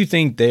 I do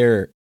think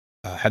they're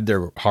have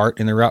their heart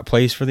in the right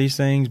place for these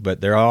things, but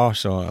there are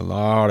also a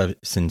lot of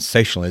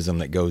sensationalism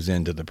that goes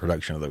into the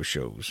production of those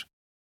shows.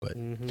 But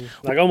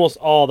like almost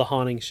all the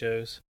haunting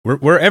shows,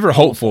 we're ever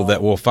hopeful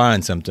that we'll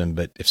find something.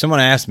 But if someone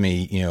asks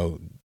me,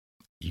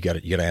 you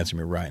got to answer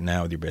me right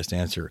now with your best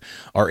answer.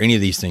 Are any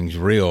of these things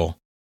real?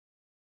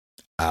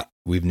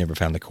 We've never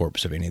found the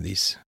corpse of any of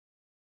these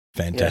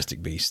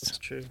fantastic beasts. That's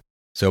true.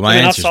 So my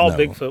answer is no. I saw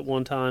Bigfoot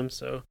one time,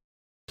 so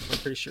I'm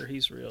pretty sure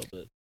he's real.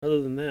 But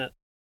other than that,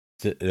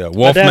 Wolfman.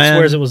 My dad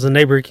swears it was a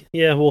neighbor.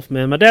 Yeah,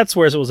 Wolfman. My dad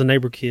swears it was a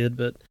neighbor kid,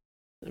 but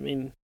I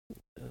mean,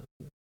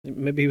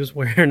 maybe he was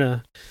wearing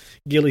a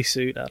ghillie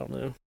suit. I don't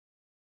know.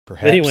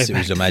 Perhaps anyway, it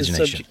was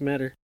imagination. Subject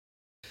matter.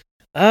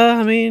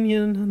 I mean,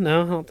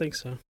 no, I don't think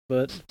so.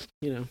 But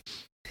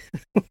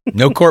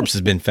no corpse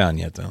has been found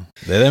yet, though.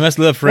 They must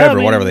live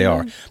forever, whatever they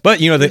are. But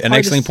an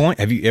excellent point.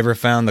 Have you ever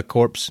found the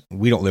corpse?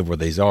 We don't live where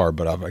these are,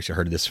 but I've actually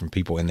heard this from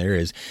people in the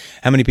areas.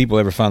 How many people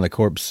ever found the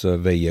corpse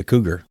of a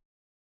cougar?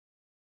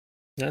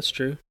 That's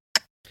true.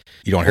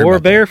 You don't hear or about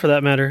a bear, that. for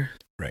that matter.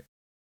 Right.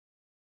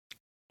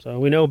 So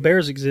we know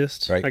bears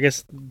exist. Right. I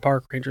guess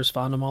park rangers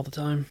find them all the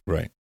time.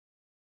 Right.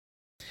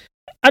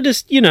 I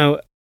just,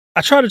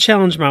 I try to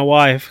challenge my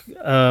wife.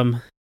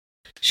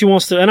 She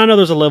wants to, and I know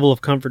there's a level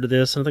of comfort to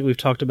this. I think we've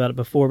talked about it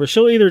before, but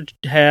she'll either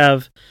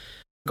have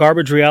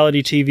garbage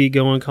reality TV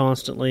going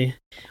constantly,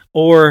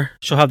 or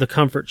she'll have the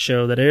comfort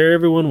show that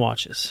everyone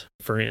watches,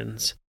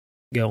 Friends,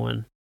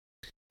 going.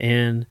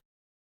 And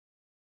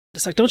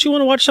it's like, don't you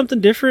want to watch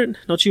something different?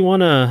 Don't you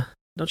want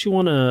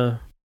to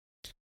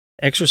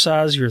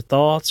exercise your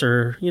thoughts,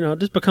 or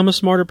just become a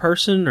smarter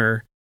person,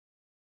 or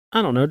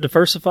I don't know,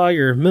 diversify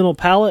your mental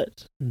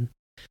palate. And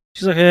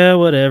she's like, yeah,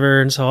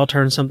 whatever. And so I'll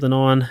turn something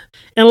on.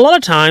 And a lot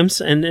of times,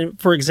 and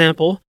for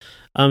example,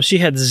 she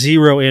had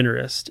zero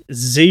interest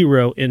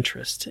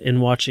in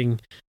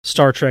watching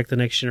Star Trek The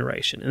Next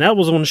Generation. And that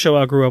was one show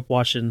I grew up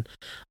watching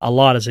a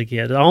lot as a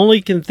kid. I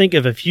only can think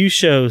of a few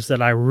shows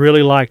that I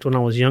really liked when I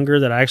was younger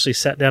that I actually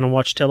sat down and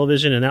watched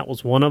television, and that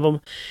was one of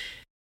them.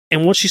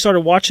 And once she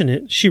started watching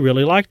it, she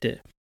really liked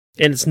it.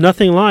 And it's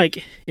nothing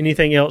like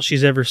anything else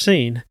she's ever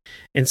seen.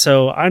 And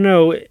so I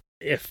know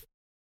if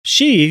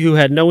she, who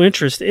had no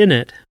interest in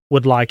it,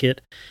 would like it,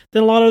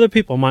 then a lot of other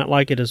people might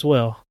like it as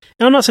well.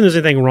 And I'm not saying there's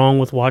anything wrong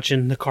with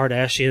watching the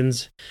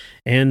Kardashians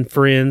and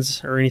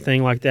Friends or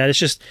anything like that. It's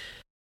just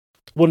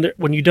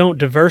when you don't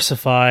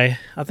diversify,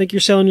 I think you're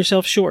selling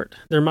yourself short.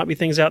 There might be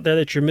things out there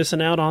that you're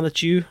missing out on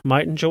that you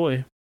might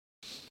enjoy.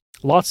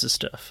 Lots of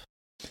stuff.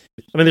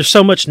 I mean, there's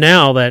so much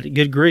now that,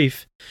 good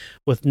grief,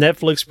 with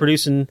Netflix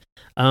producing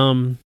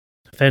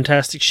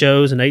fantastic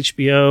shows and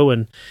HBO,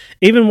 and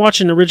even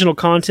watching original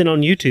content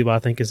on YouTube, I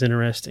think is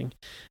interesting.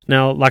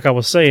 Now, like I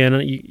was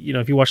saying, you know,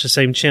 if you watch the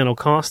same channel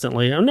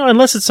constantly, no,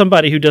 unless it's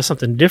somebody who does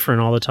something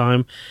different all the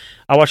time.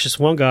 I watched this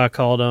one guy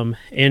called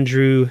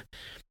Andrew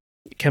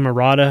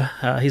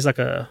Camarada. He's like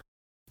a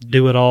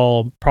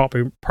do-it-all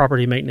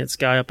property maintenance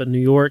guy up in New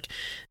York,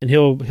 and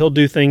he'll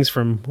do things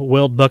from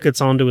weld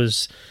buckets onto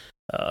his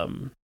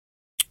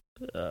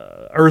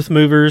earth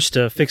movers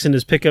to fixing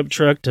his pickup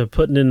truck to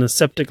putting in the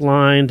septic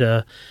line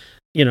to,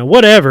 you know,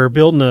 whatever,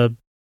 building a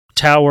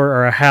tower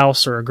or a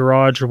house or a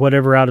garage or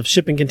whatever out of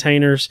shipping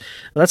containers.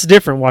 That's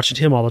different watching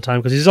him all the time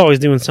because he's always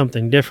doing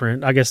something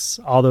different, I guess,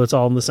 although it's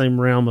all in the same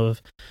realm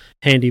of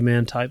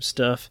handyman type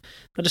stuff.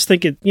 I just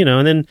think it, you know,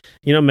 and then,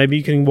 you know, maybe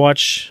you can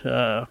watch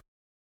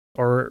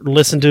or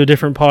listen to a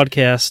different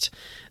podcast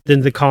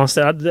than the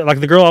constant, like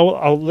the girl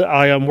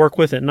I work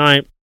with at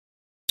night,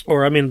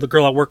 or I mean, the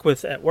girl I work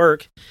with at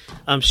work,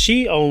 her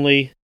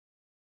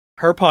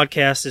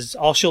podcast is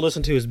all she'll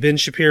listen to is Ben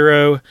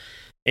Shapiro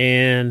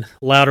and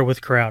Louder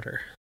with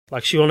Crowder.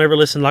 Like, she won't ever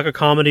listen to like a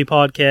comedy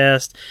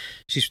podcast.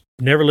 She's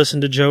never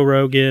listened to Joe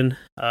Rogan.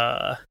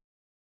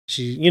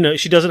 She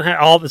doesn't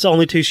have it's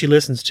only two she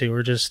listens to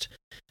are just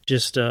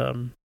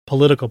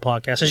political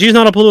podcasts. And she's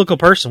not a political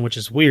person, which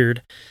is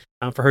weird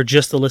for her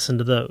just to listen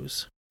to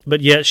those.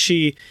 But yet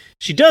she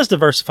does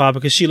diversify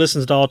because she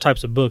listens to all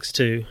types of books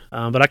too.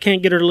 But I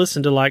can't get her to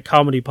listen to like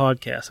comedy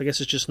podcasts. I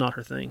guess it's just not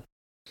her thing.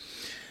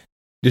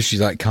 Does she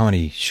like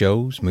comedy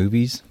shows,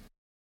 movies?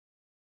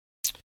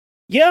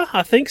 Yeah,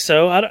 I think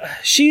so.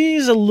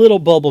 She's a little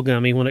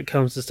bubblegummy when it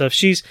comes to stuff.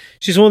 She's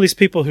one of these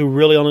people who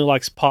really only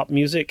likes pop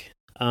music.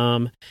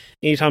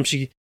 Anytime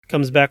she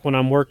comes back when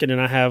I'm working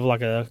and I have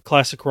like a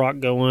classic rock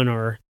going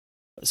or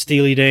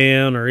Steely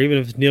Dan or even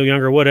if it's Neil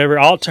Young or whatever,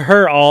 to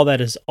her all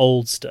that is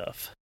old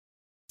stuff.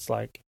 It's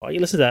like, why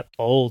you listen to that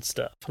old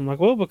stuff? I'm like,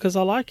 well, because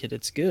I like it.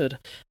 It's good.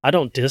 I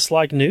don't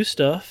dislike new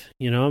stuff.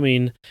 You know, I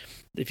mean,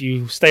 if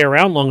you stay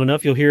around long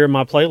enough, you'll hear in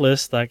my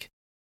playlist, like,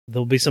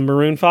 there'll be some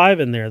Maroon 5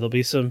 in there. There'll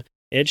be some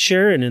Ed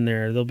Sheeran in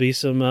there. There'll be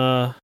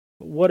some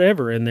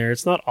whatever in there.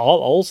 It's not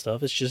all old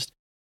stuff. It's just,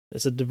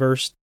 it's a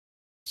diverse,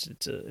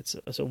 it's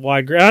a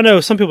wide group. I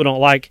know some people don't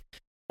like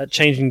that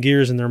changing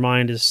gears in their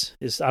mind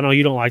is I know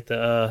you don't like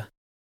the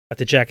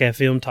Jack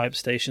FM type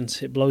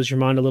stations. It blows your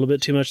mind a little bit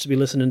too much to be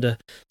listening to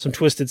some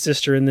Twisted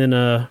Sister and then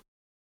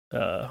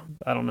I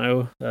don't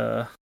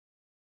know,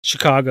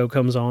 Chicago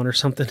comes on or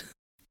something.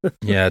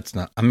 Yeah, it's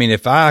not. I mean,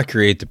 if I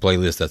create the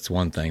playlist, that's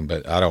one thing,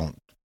 but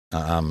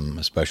I'm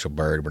a special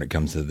bird when it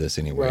comes to this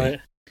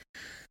anyway.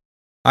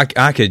 Right.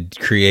 I could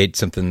create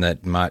something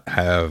that might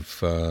have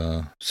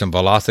some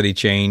velocity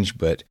change,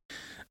 but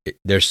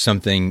there's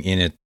something in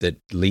it that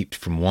leaped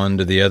from one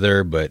to the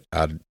other, but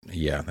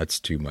that's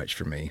too much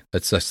for me.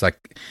 That's just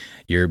like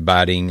you're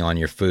biting on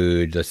your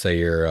food. Let's say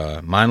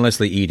you're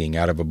mindlessly eating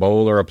out of a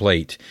bowl or a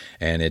plate,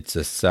 and it's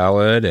a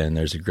salad, and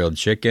there's a grilled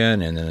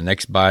chicken, and then the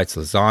next bite's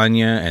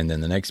lasagna, and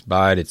then the next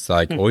bite it's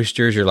like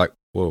oysters. You're like,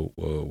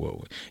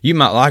 whoa. You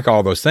might like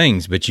all those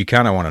things, but you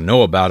kind of want to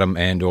know about them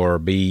and or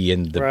be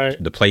in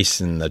the place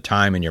and the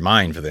time in your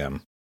mind for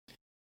them.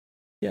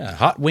 Yeah,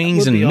 hot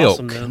wings and milk.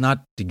 Awesome,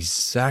 not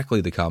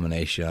exactly the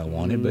combination I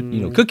wanted, but,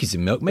 you know, cookies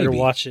and milk, maybe. Better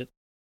watch it.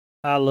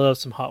 I love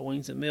some hot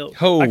wings and milk.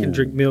 I can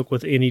drink milk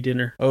with any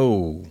dinner.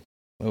 Oh.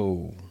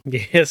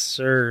 Yes,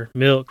 sir.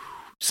 Milk.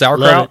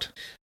 Sauerkraut?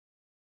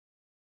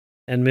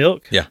 And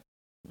milk? Yeah.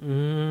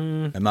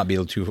 It might be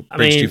a little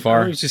too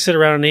far. I used to sit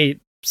around and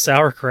eat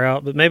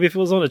sauerkraut, but maybe if it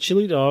was on a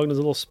chili dog and it was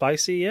a little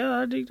spicy,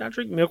 I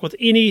drink milk with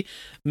any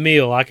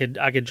meal. I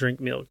could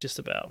drink milk just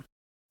about.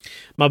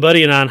 My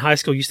buddy and I in high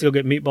school used to go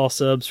get meatball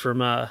subs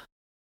from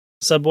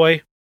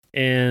Subway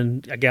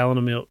and a gallon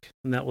of milk.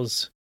 And that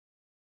was,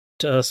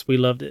 to us, we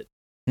loved it.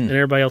 And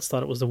everybody else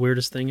thought it was the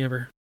weirdest thing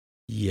ever.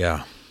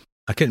 Yeah.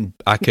 I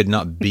could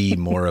not be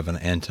more of an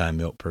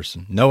anti-milk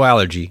person. No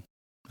allergy.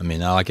 I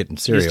mean, I like it in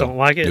cereal. You just don't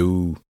like it?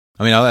 No.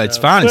 I mean, it's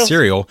fine in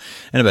cereal.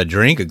 And if I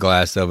drink a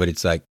glass of it,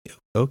 it's like,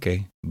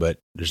 okay. But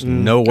there's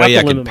no way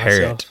I can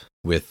pair it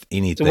with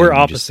anything so we're you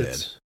opposites.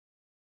 just said.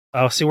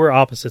 Oh, see, we're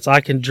opposites.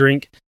 I can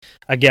drink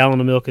a gallon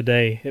of milk a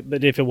day,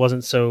 but if it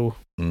wasn't so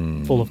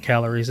full of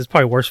calories, it's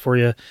probably worse for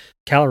you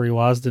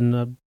calorie-wise than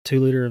a 2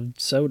 liter of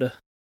soda.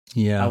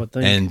 Yeah, I would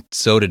think. And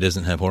soda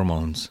doesn't have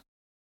hormones.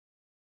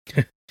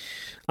 I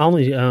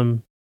only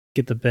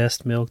get the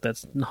best milk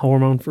that's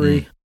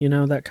hormone-free,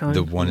 that kind.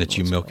 The one that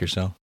you milk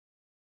yourself?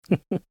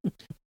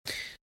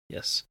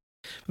 Yes.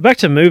 But back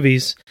to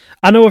movies.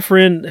 I know a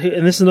friend,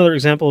 and this is another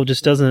example of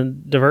just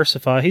doesn't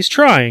diversify. He's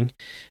trying.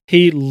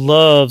 He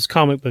loves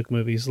comic book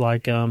movies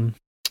like,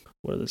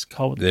 what are this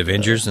called? The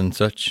Avengers and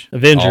such?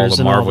 Avengers all the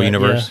and Marvel all that,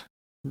 universe?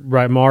 Yeah.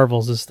 Right,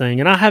 Marvel's this thing.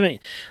 And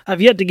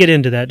I've yet to get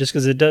into that just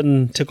because it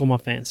doesn't tickle my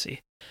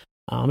fancy.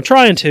 I'm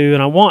trying to,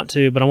 and I want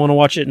to, but I want to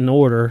watch it in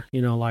order,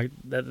 like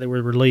that they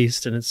were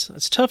released. And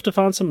it's tough to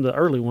find some of the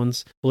early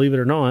ones, believe it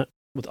or not,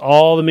 with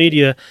all the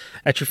media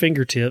at your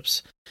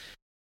fingertips.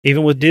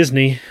 Even with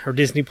Disney or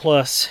Disney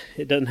Plus,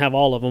 it doesn't have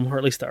all of them, or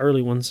at least the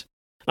early ones.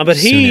 But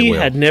he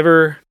had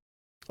never,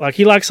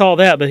 he likes all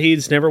that, but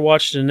he's never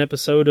watched an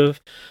episode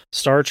of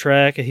Star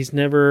Trek. He's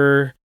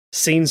never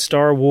seen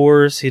Star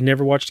Wars. He's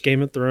never watched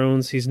Game of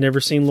Thrones. He's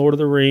never seen Lord of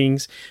the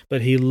Rings,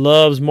 but he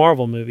loves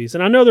Marvel movies.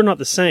 And I know they're not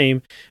the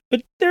same,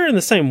 but they're in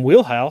the same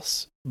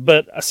wheelhouse.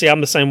 But see, I'm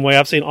the same way.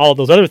 I've seen all of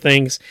those other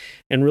things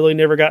and really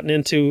never gotten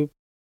into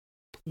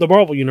the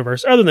Marvel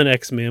universe other than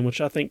X-Men, which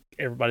I think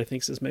everybody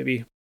thinks is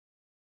maybe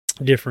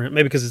different.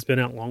 Maybe because it's been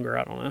out longer.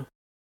 I don't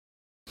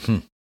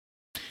know.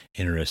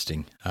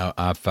 Interesting.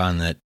 I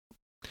find that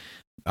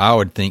I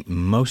would think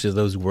most of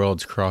those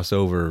worlds cross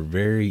over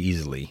very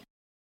easily.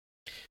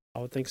 I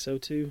would think so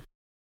too.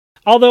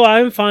 Although I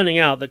am finding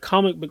out that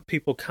comic book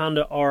people kind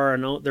of are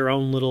their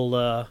own little.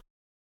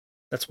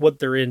 That's what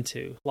they're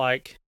into.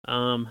 Like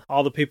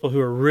all the people who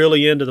are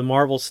really into the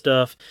Marvel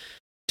stuff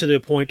to the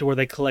point to where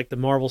they collect the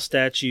Marvel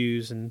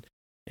statues and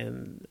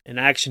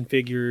action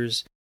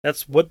figures.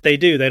 That's what they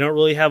do. They don't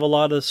really have a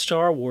lot of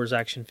Star Wars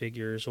action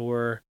figures,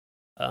 or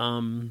they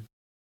don't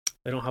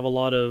have a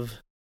lot of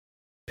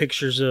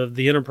pictures of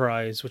the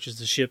Enterprise, which is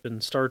the ship in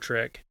Star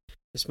Trek.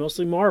 It's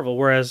mostly Marvel,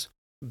 whereas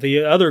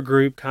the other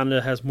group kind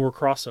of has more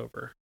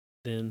crossover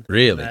than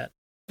really that.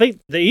 I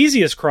think the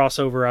easiest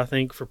crossover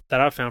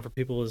that I've found for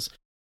people is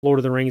Lord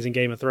of the Rings and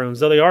Game of Thrones.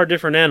 Though they are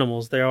different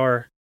animals, they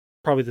are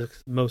probably the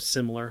most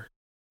similar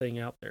thing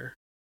out there.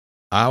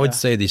 I would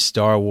say the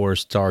Star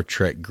Wars, Star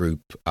Trek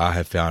group I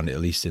have found, at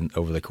least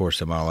over the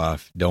course of my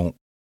life, don't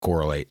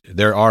correlate.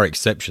 There are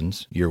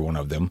exceptions. You're one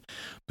of them.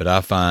 But I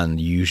find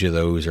usually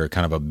those are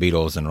kind of a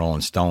Beatles and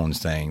Rolling Stones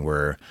thing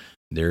where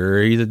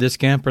they're either this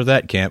camp or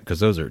that camp, because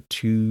those are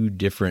two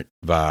different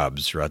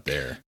vibes right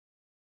there.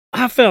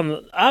 I've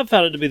found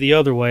it to be the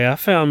other way. I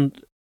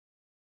found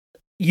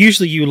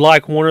usually you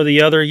like one or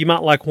the other. You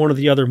might like one or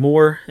the other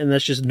more, and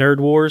that's just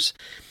Nerd Wars.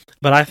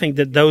 But I think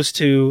that those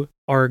two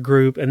are a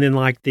group, and then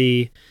like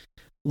the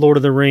Lord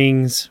of the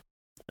Rings,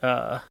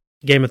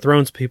 Game of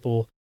Thrones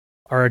people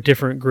are a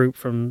different group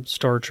from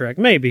Star Trek,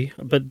 maybe,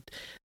 but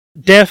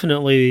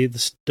definitely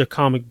the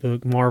comic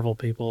book Marvel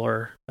people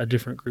are a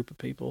different group of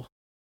people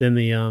than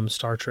the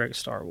Star Trek,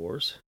 Star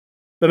Wars.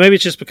 But maybe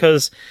it's just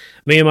because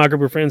me and my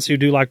group of friends who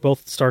do like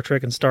both Star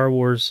Trek and Star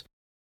Wars,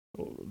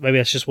 maybe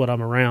that's just what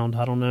I'm around.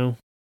 I don't know.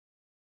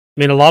 I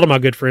mean, a lot of my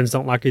good friends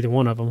don't like either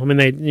one of them. I mean,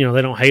 they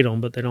don't hate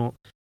them, but they're not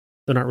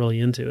really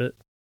into it.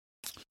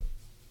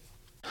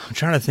 I'm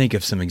trying to think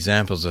of some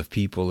examples of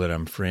people that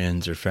I'm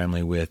friends or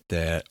family with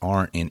that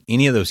aren't in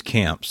any of those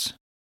camps.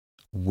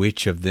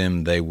 Which of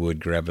them they would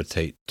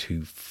gravitate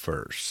to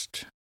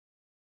first?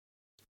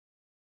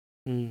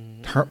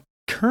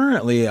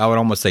 Currently, I would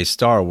almost say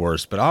Star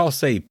Wars, but I'll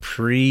say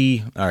all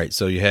right,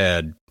 so you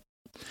had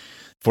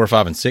 4,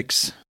 5, and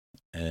 6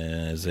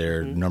 as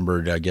they're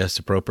numbered, I guess,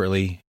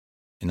 appropriately.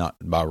 Not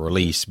by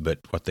release, but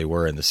what they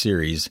were in the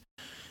series.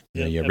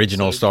 The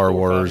original Star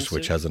Wars,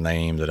 which has a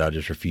name that I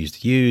just refuse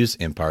to use,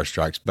 Empire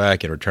Strikes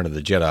Back, and Return of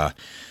the Jedi.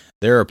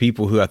 There are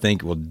people who I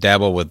think will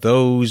dabble with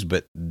those,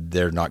 but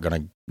they're not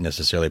going to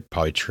necessarily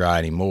probably try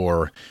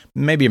anymore.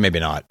 Maybe or maybe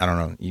not. I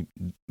don't know.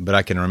 But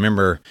I can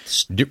remember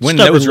when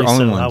those were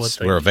only ones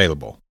were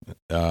available.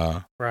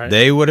 Right.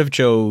 They would have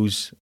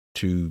chose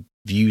to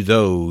view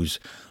those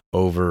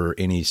over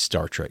any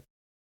Star Trek.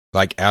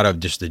 Like out of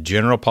just the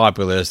general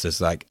populace, it's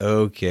like,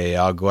 okay,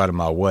 I'll go out of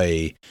my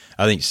way.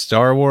 I think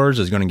Star Wars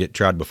is going to get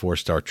tried before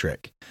Star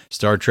Trek.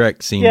 Star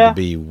Trek seemed to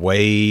be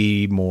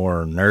way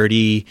more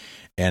nerdy,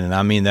 and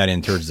I mean that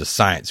in terms of the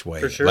science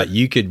way. For sure. Like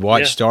you could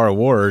watch Star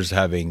Wars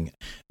having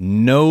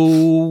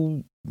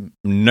no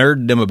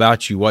nerddom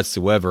about you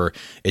whatsoever.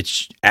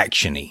 It's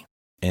actiony.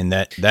 And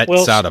that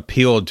side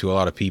appealed to a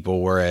lot of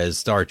people, whereas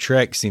Star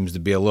Trek seems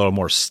to be a little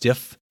more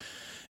stiff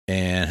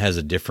and has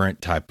a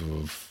different type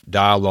of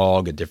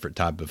dialogue, a different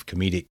type of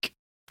comedic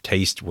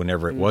taste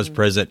whenever it was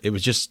present. It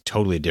was just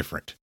totally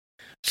different.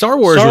 Star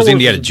Wars was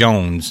Indiana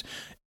Jones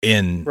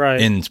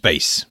in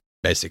space,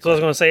 basically. So I was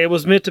going to say, it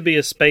was meant to be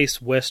a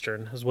space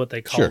western, is what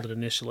they called it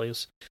initially. It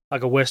was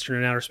like a western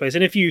in outer space.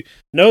 And if you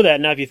know that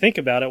now, if you think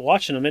about it,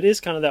 watching them, it is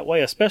kind of that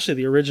way, especially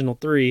the original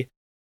 3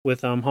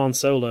 with Han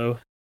Solo.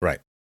 Right.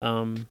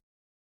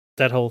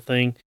 That whole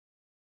thing.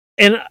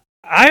 And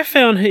I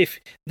found if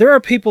there are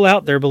people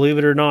out there, believe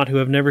it or not, who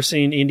have never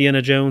seen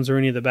Indiana Jones or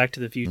any of the Back to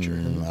the Future.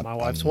 My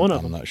wife's one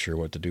of them. I'm not sure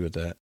what to do with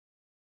that.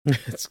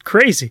 It's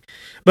crazy.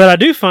 But I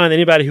do find that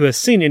anybody who has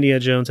seen Indiana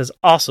Jones has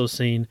also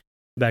seen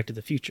Back to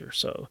the Future.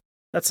 So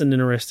that's an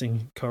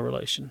interesting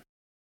correlation.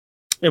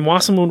 And why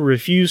someone would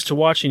refuse to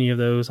watch any of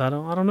those, I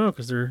don't know,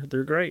 because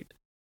they're great.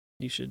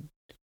 You should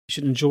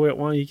enjoy it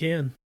while you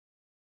can.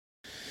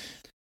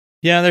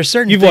 Yeah, there's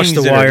certain You've things watched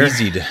The that Wire. are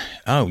easy to.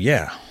 Oh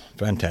yeah,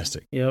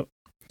 fantastic. Yep.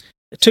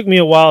 It took me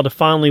a while to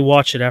finally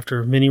watch it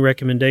after many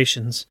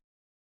recommendations,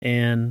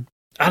 and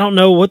I don't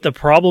know what the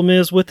problem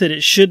is with it.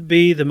 It should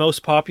be the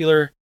most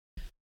popular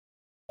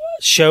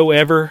show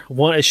ever.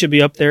 It should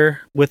be up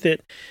there with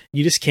it.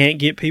 You just can't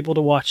get people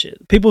to watch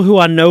it. People who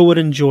I know would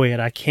enjoy it,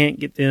 I can't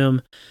get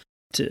them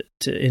to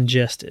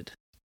ingest it.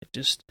 I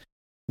just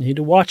need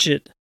to watch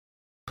it.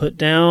 Put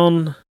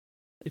down,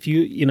 if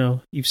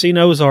you've seen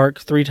Ozark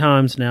 3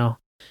 times now,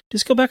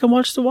 just go back and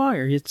watch The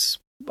Wire. It's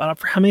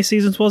how many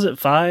seasons was it?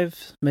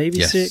 5,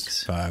 maybe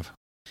 6? 5,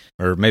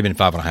 or maybe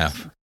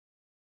 5.5.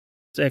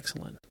 It's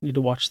excellent. You need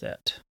to watch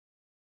that.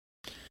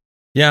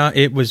 Yeah,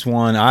 it was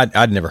one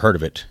I'd never heard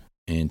of it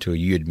until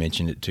you had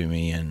mentioned it to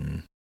me,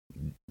 and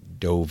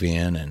dove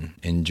in and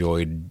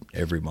enjoyed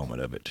every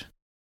moment of it.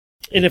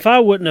 And if I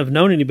wouldn't have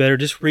known any better,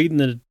 just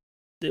reading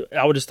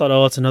I would just thought,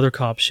 oh, it's another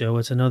cop show.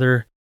 It's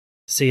another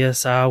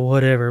CSI,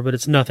 whatever. But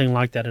it's nothing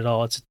like that at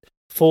all. It's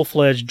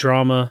full-fledged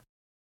drama.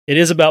 It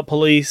is about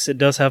police. It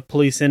does have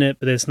police in it,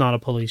 but it's not a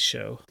police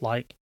show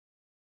like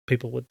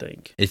people would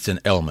think. It's an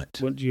element.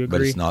 Wouldn't you agree?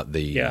 But it's not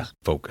the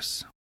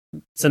focus.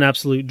 It's an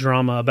absolute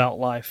drama about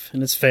life,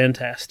 and it's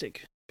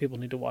fantastic. People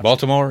need to watch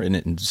Baltimore, and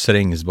the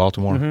setting is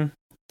Baltimore?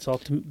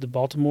 Mm-hmm. The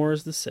Baltimore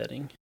is the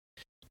setting.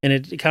 And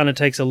it kind of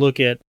takes a look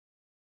at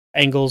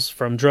angles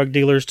from drug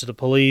dealers to the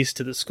police,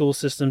 to the school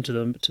system,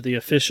 to the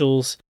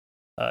officials,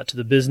 to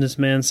the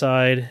businessman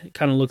side. It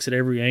kind of looks at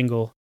every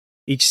angle.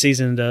 Each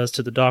season does,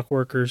 to the dock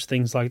workers,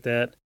 things like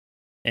that.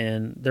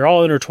 And they're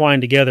all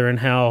intertwined together in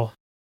how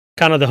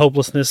kind of the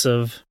hopelessness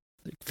of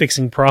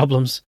fixing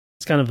problems.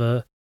 It's kind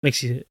of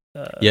makes you...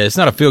 it's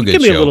not a feel-good show. It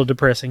can be a little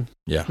depressing.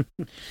 Yeah.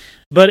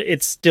 But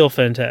it's still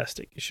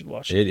fantastic. You should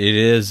watch it. It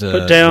is.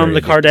 Put down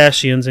the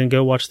Kardashians and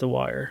go watch The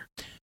Wire.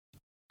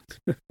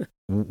 I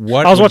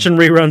What was watching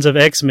reruns of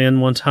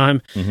X-Men one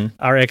time, Mm-hmm.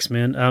 our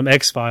X-Men,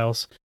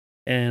 X-Files,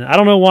 and I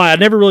don't know why. I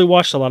never really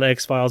watched a lot of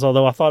X-Files,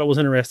 although I thought it was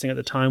interesting at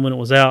the time when it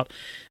was out.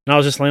 And I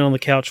was just laying on the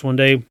couch one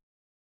day.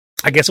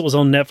 I guess it was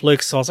on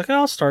Netflix, so I was like,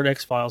 I'll start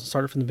X-Files. I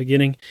started from the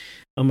beginning.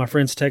 My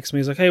friends text me.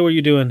 He's like, hey, what are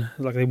you doing?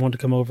 Like they wanted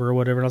to come over or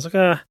whatever. And I was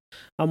like,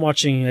 I'm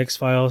watching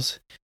X-Files.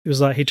 He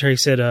was like, he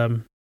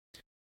said,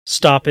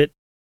 stop it.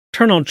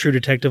 Turn on True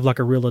Detective like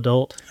a real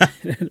adult.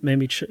 It made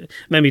me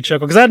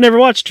chuckle because I'd never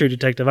watched True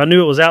Detective. I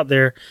knew it was out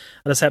there.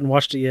 I just hadn't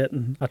watched it yet,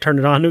 and I turned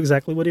it on. I knew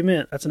exactly what he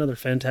meant. That's another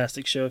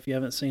fantastic show if you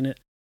haven't seen it.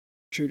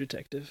 True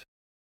Detective.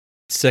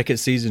 Second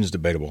season is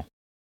debatable.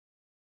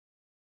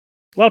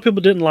 A lot of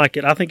people didn't like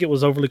it. I think it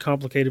was overly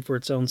complicated for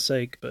its own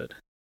sake, but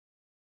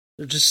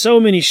there's just so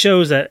many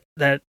shows that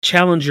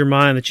challenge your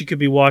mind that you could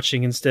be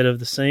watching instead of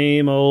the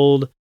same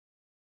old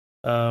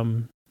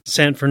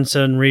Sanford and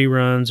Son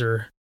reruns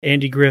or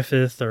Andy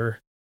Griffith or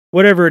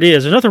whatever it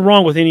is. There's nothing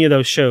wrong with any of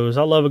those shows.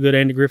 I love a good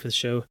Andy Griffith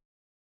show,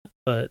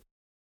 but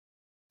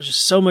there's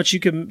just so much you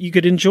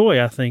could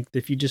enjoy, I think,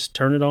 if you just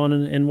turn it on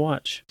and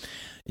watch.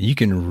 You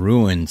can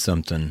ruin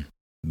something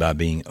by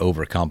being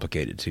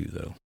overcomplicated too,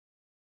 though.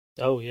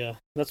 Oh yeah,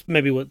 that's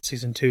maybe what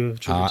season 2 of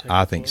True Detective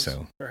I think was,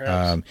 so.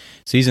 Perhaps.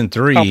 Season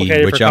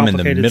 3, which I'm in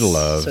the middle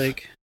of,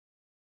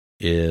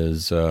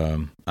 is I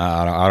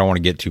don't want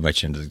to get too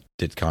much into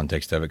the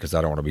context of it because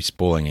I don't want to be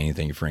spoiling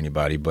anything for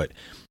anybody. But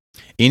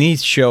any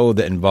show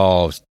that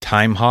involves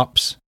time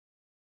hops,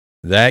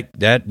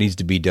 that needs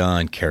to be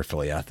done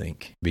carefully, I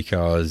think,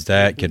 because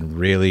that can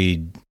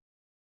really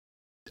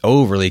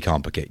overly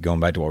complicate. Going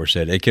back to what we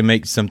said, it can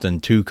make something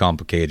too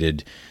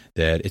complicated.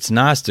 That it's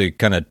nice to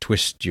kind of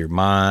twist your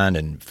mind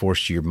and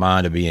force your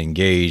mind to be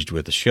engaged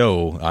with the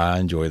show. I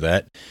enjoy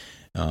that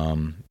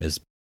as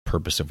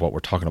purpose of what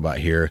we're talking about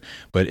here.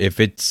 But if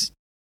it's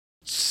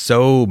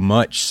so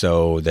much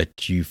so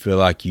that you feel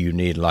like you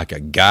need like a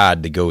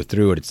guide to go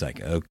through it, it's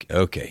like,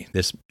 okay,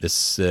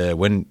 this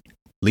when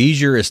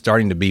leisure is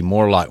starting to be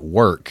more like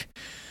work,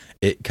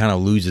 it kind of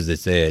loses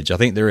its edge. I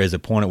think there is a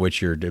point at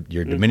which you're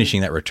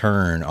diminishing that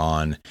return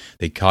on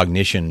the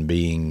cognition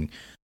being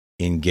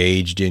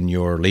engaged in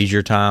your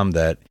leisure time,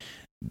 that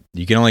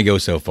you can only go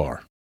so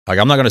far. Like,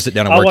 I'm not going to sit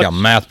down and work out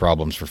math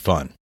problems for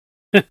fun.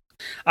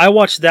 I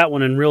watched that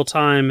one in real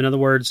time. In other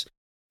words,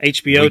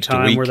 HBO week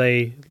time, where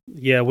they,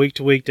 week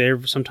to week,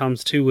 to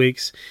sometimes 2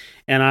 weeks.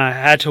 And I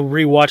had to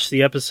rewatch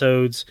the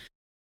episodes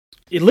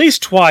at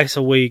least twice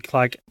a week.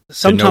 Like,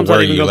 sometimes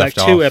I'd even go back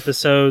 2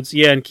 episodes,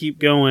 and keep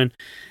going.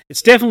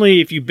 It's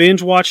definitely, if you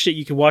binge watched it,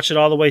 you can watch it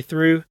all the way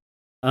through.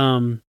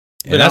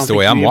 And that's the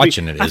way I'm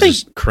watching it, is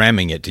just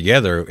cramming it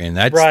together, and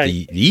that's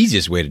the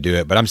easiest way to do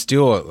it. But I'm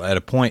still at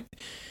a point,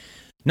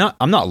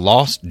 I'm not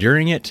lost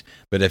during it,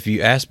 but if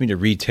you ask me to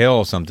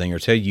retell something or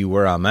tell you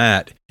where I'm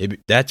at,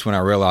 that's when I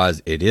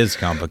realize it is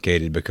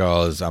complicated,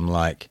 because I'm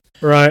like,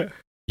 right.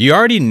 You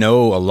already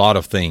know a lot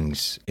of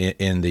things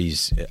in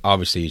these.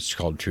 Obviously, it's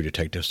called True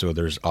Detective, so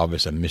there's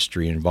obviously a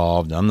mystery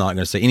involved. I'm not going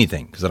to say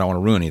anything because I don't want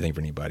to ruin anything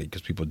for anybody,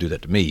 because people do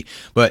that to me.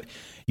 But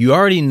you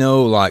already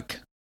know like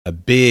a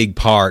big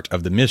part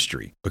of the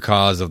mystery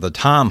because of the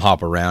time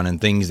hop around and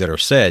things that are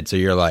said. So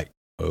you're like,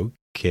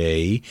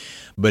 okay,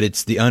 but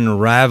it's the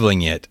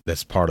unraveling it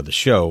that's part of the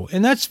show,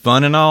 and that's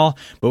fun and all.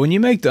 But when you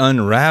make the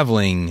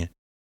unraveling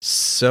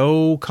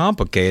so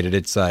complicated,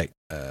 it's like,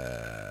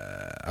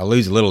 I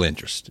lose a little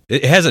interest.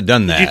 It hasn't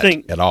done that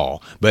at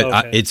all, but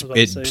okay,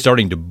 it's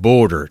starting to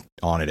border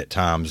on it at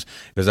times,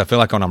 because I feel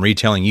like when I'm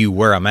retelling you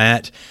where I'm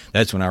at,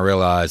 that's when I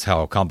realize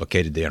how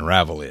complicated the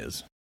unravel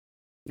is.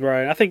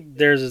 Right. I think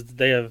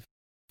they have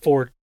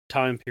 4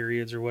 time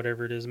periods or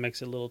whatever it is. It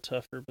makes it a little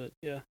tougher, but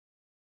yeah.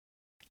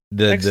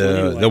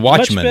 The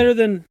Watchmen, much better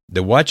than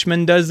the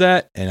Watchmen does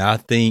that, and I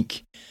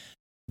think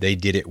they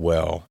did it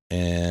well.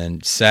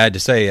 And sad to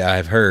say,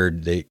 I've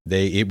heard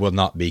it will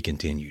not be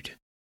continued.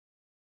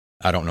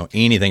 I don't know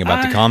anything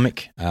about the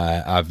comic.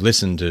 I've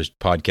listened to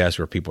podcasts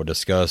where people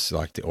discuss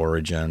like the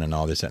origin and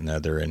all this, that, and the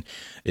other. And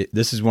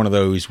this is one of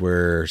those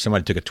where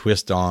somebody took a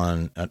twist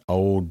on an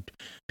old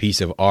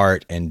piece of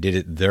art and did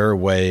it their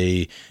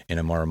way in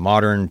a more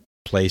modern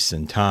place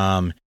and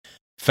time.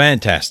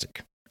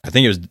 Fantastic. I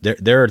think it was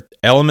there are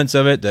elements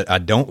of it that I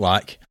don't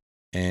like,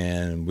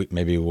 and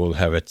maybe we'll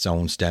have its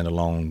own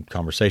standalone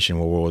conversation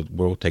where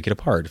we'll take it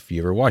apart if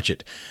you ever watch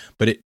it.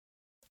 But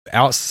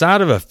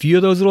outside of a few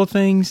of those little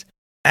things,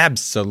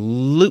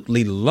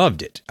 absolutely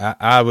loved it.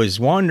 I was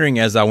wondering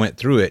as I went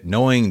through it,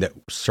 knowing that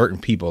certain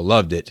people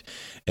loved it,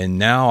 and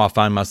now I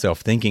find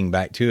myself thinking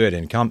back to it,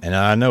 and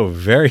I know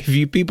very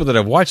few people that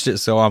have watched it,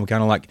 so I'm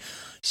kind of like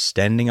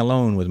standing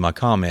alone with my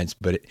comments.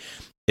 But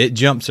it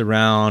jumps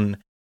around,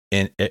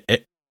 and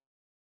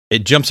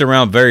it jumps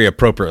around very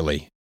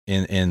appropriately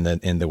in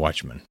the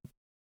Watchmen.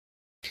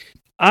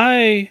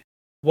 I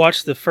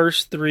watched the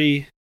first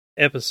 3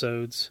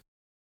 episodes,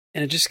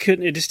 and it just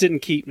didn't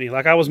keep me.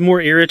 Like, I was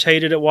more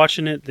irritated at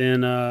watching it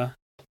than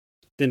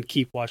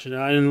keep watching it.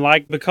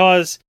 And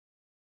because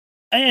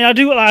I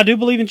do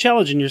believe in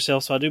challenging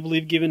yourself, so I do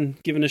believe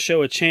giving a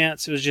show a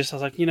chance. It was just, I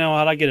was like, you know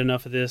what, I get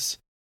enough of this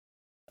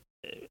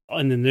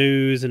in the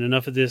news and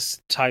enough of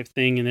this type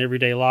thing in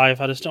everyday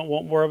life. I just don't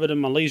want more of it in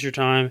my leisure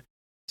time.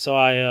 So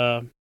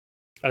I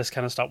just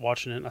kind of stopped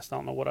watching it, and I still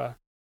don't know what I...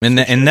 And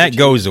that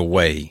goes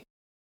away.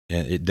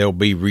 There'll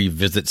be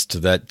revisits to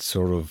that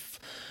sort of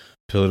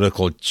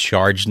political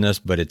chargedness,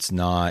 but it's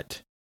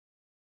not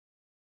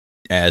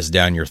as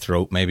down your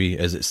throat maybe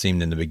as it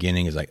seemed in the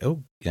beginning. It's like,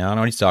 oh, yeah, I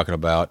know what he's talking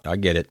about. I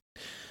get it.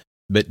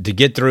 But to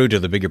get through to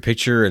the bigger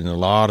picture and a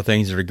lot of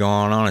things that are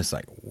going on, it's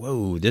like,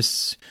 whoa,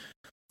 there's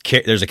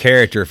a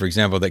character, for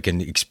example, that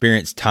can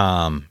experience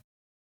time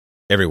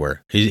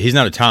everywhere. He's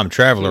not a time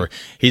traveler.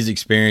 He's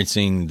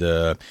experiencing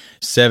the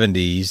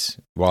 70s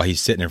while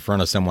he's sitting in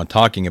front of someone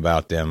talking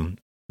about them,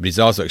 but he's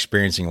also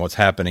experiencing what's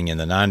happening in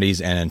the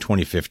 90s and in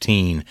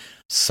 2015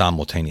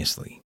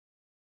 simultaneously.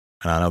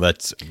 And I know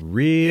that's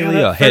really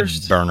a head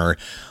burner,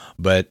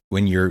 but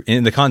when you're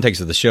in the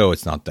context of the show,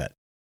 it's not that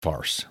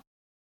farce.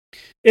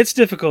 It's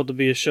difficult to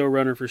be a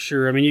showrunner for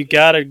sure. I mean, you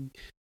got to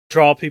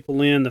draw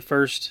people in the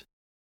first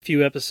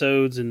few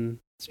episodes, and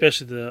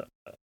especially the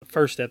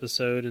first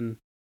episode, and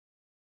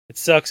it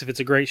sucks if it's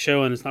a great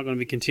show and it's not going to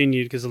be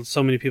continued because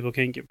so many people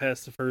can't get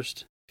past the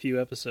first few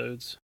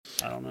episodes.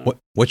 I don't know.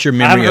 What's your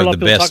memory of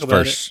the best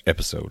first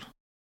episode?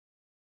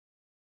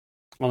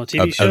 On a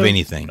TV show? Of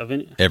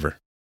anything. Ever.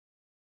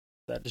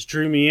 That just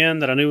drew me in,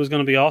 that I knew was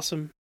going to be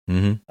awesome?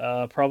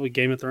 Mm-hmm. Probably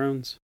Game of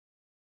Thrones.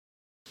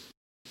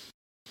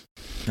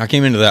 I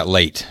came into that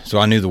late, so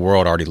I knew the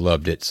world already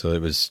loved it, so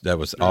that was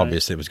right.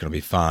 Obvious it was going to be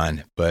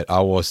fine. But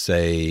I will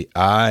say,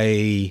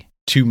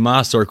 to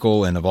my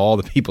circle and of all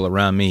the people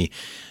around me,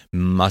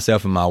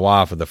 myself and my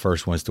wife are the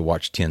first ones to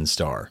watch 10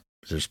 Star.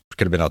 There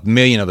could have been a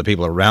million other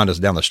people around us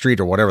down the street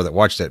or whatever that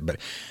watched it, but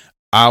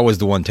I was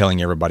the one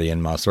telling everybody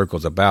in my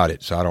circles about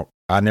it. So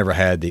I never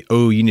had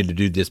you need to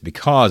do this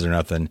because or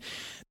nothing.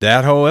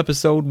 That whole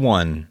episode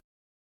 1,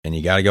 and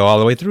you got to go all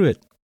the way through it.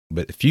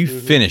 But if you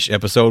finish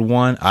episode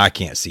 1, I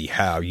can't see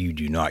how you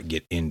do not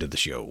get into the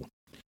show.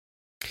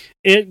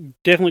 It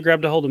definitely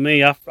grabbed a hold of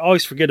me. I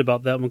always forget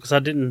about that one because I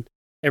didn't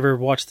ever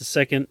watch the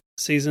second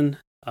season.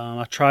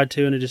 I tried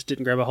to, and it just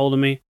didn't grab a hold of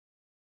me.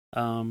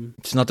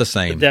 It's not the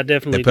same. That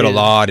definitely they put a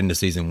lot into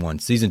season 1.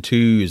 Season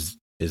 2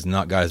 is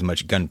not got as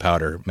much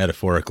gunpowder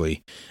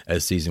metaphorically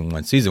as season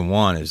 1. Season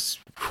 1 is,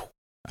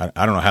 I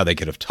don't know how they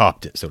could have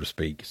topped it, so to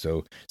speak.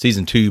 So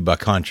season 2, by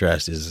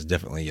contrast, is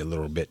definitely a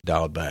little bit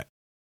dialed back.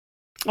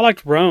 I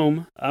liked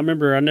Rome. I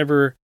remember I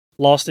never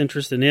lost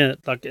interest in it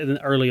like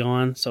early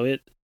on, so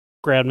it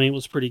grabbed me. It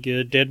was pretty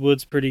good.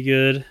 Deadwood's pretty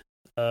good.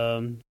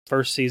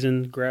 First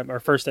season,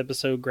 first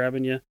episode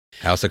grabbing you.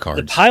 House of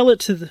Cards. The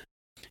pilot to the...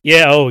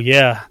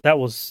 Yeah, that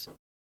was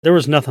there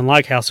was nothing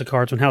like House of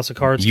Cards when House of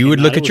Cards. You came would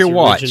out. look It at was your the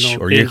watch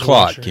original or your binge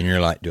clock, watcher. and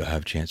you're like, "Do I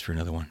have a chance for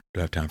another one? Do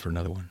I have time for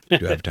another one?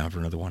 Do I have time for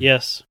another one?"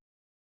 Yes,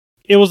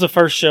 it was the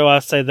first show I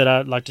say that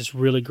I like just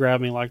really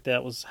grabbed me like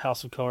that was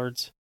House of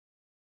Cards.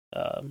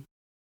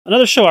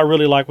 Another show I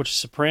really like, which is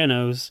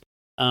Sopranos.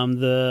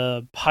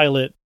 The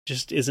pilot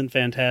just isn't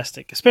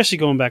fantastic, especially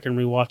going back and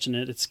rewatching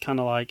it. It's kind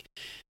of like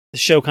the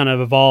show kind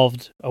of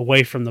evolved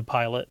away from the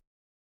pilot.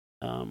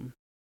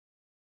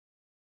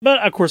 But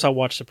of course, I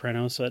watched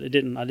Sopranos, so it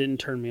didn't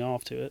turn me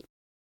off to it.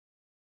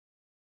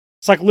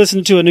 It's like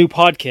listening to a new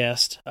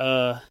podcast.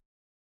 I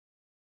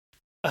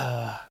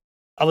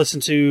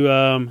listened to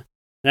an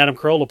Adam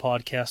Carolla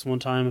podcast one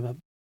time,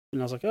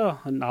 and I was like, oh,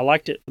 and I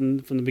liked it from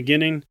the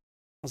beginning.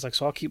 I was like,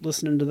 so I'll keep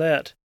listening to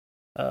that.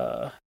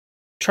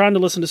 Trying to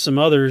listen to some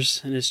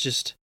others, and it's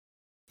just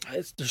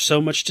there's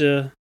so much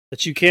that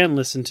you can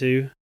listen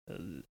to.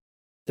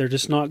 They're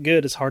just not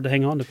good. It's hard to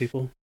hang on to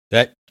people.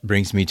 That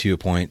brings me to a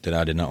point that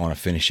I did not want to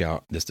finish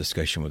out this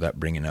discussion without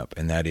bringing up,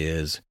 and that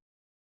is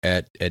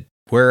at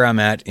where I'm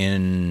at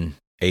in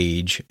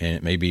age, and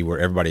it may be where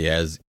everybody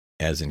as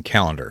in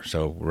calendar.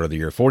 So whether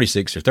you're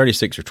 46 or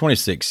 36 or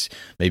 26,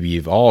 maybe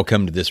you've all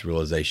come to this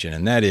realization,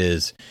 and that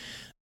is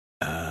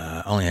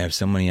I only have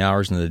so many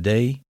hours in the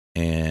day,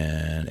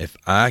 and if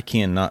I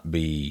cannot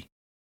be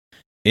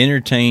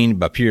entertained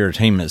by pure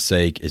entertainment's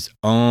sake is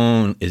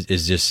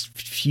just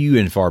few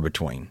and far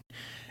between.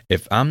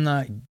 If I'm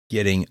not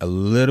getting a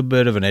little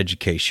bit of an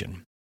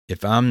education,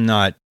 if I'm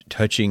not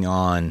touching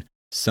on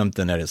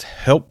something that is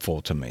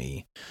helpful to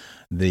me,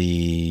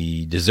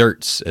 the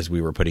desserts, as we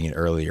were putting it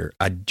earlier,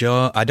 I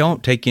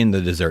don't take in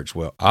the desserts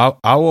well.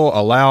 I will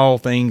allow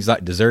things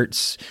like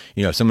desserts,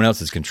 if someone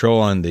else is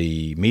controlling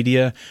the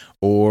media,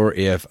 or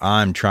if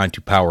I'm trying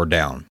to power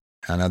down.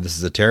 I know this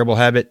is a terrible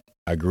habit.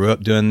 I grew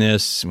up doing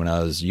this when I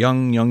was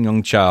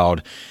young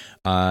child.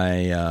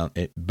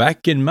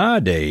 Back in my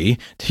day,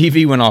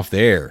 TV went off the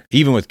air.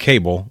 Even with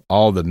cable,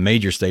 all the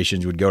major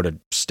stations would go to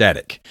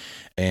static.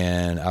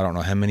 And I don't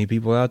know how many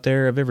people out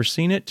there have ever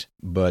seen it,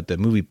 but the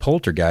movie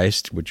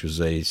Poltergeist, which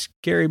was a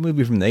scary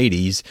movie from the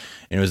 80s,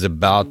 and it was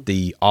about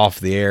the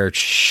off-the-air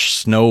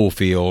snow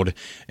field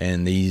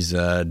and these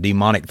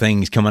demonic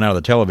things coming out of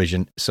the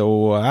television.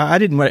 So I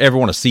didn't ever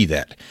want to see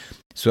that.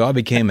 So I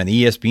became an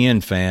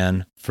ESPN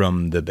fan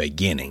from the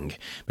beginning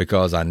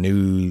because I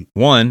knew,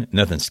 one,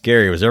 nothing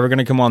scary was ever going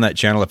to come on that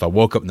channel. If I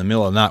woke up in the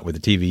middle of the night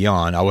with the TV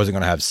on, I wasn't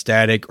going to have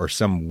static or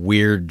some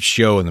weird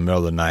show in the middle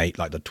of the night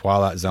like the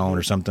Twilight Zone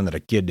or something that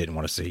a kid didn't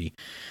want to see.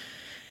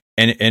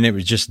 And it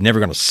was just never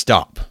going to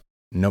stop,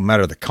 no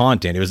matter the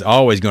content. It was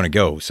always going to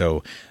go.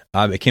 So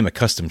I became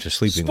accustomed to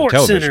sleeping on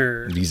television.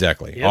 Center.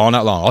 Exactly. Yep. All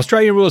night long.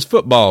 Australian rules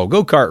football,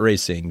 go-kart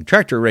racing,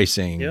 tractor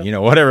racing,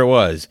 whatever it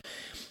was.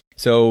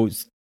 So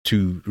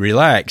to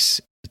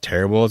relax,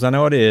 terrible as I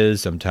know it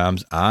is,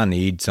 sometimes I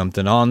need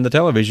something on the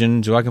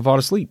television so I can fall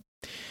asleep.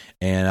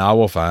 And I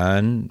will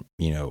find,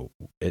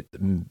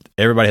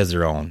 everybody has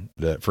their own.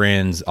 The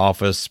Friends,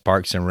 Office,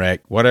 Parks and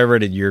Rec, whatever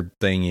your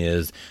thing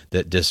is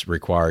that just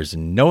requires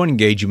no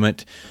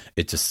engagement.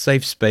 It's a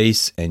safe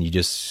space, and you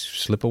just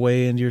slip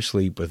away into your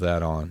sleep with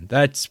that on.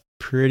 That's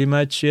pretty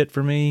much it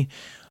for me.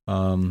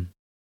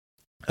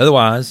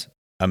 Otherwise,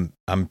 I'm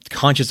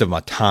conscious of my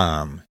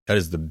time. That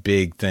is the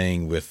big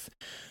thing with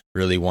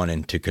really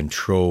wanting to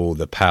control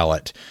the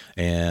palate,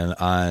 and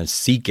I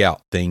seek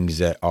out things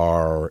that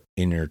are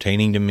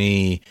entertaining to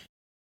me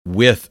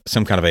with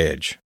some kind of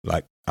edge.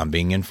 Like I'm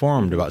being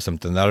informed about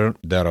something that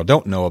I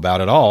don't know about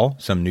at all,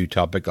 some new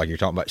topic, like you're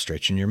talking about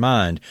stretching your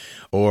mind,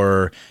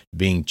 or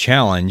being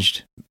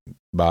challenged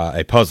by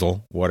a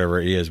puzzle,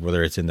 whatever it is,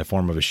 whether it's in the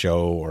form of a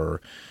show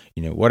or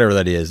whatever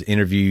that is,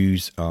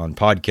 interviews on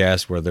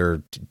podcasts where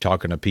they're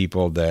talking to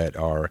people that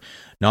are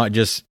not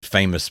just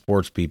famous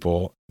sports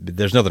people.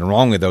 There's nothing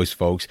wrong with those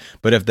folks,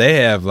 but if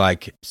they have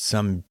like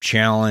some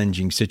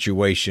challenging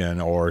situation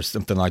or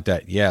something like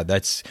that,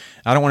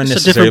 I don't want to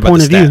necessarily about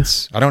the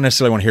stats. I don't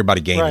necessarily want to hear about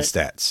a game and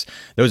stats.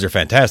 Those are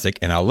fantastic,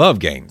 and I love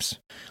games,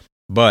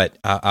 but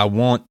I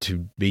want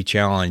to be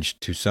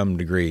challenged to some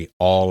degree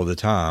all of the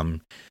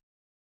time.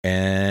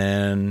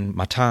 And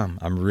my time,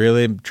 I'm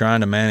really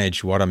trying to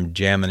manage what I'm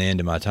jamming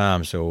into my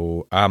time.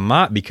 So I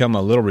might become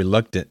a little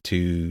reluctant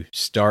to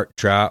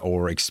try,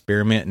 or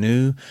experiment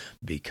new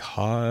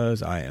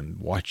because I am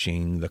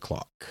watching the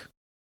clock.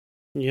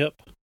 Yep.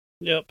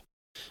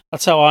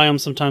 That's how I am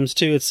sometimes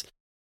too. It's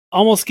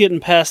almost getting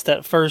past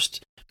that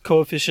first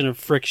coefficient of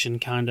friction,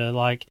 kind of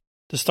like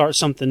to start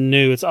something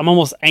new. I'm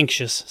almost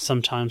anxious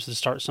sometimes to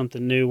start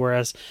something new,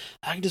 whereas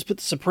I can just put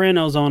The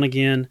Sopranos on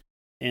again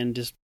and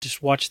just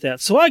watch that.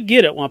 So I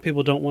get it why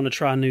people don't want to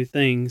try new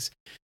things.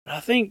 But I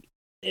think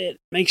it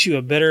makes you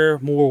a better,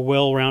 more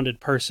well-rounded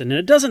person. And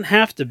it doesn't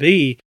have to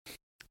be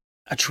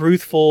a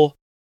truthful,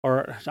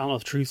 or I don't know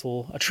if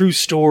truthful, a true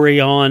story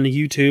on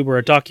YouTube or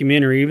a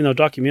documentary, even though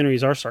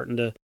documentaries are starting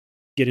to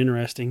get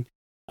interesting.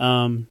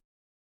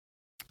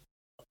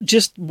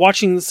 Just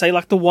watching, say,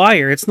 like The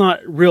Wire, it's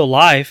not real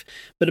life,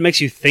 but it makes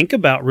you think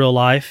about real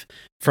life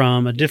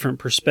from a different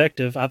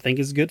perspective. I think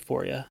is good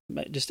for you,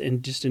 just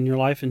in your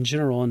life in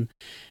general. And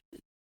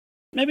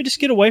maybe just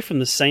get away from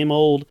the same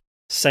old.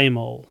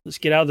 Let's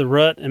get out of the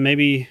rut and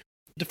maybe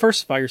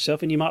diversify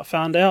yourself, and you might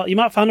find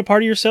a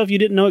part of yourself you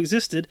didn't know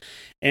existed,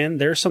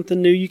 and there's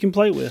something new you can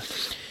play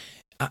with.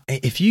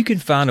 If you can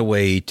find a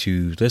way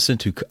to listen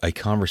to a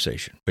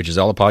conversation, which is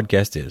all a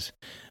podcast is,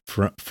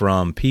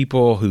 from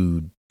people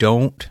who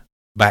don't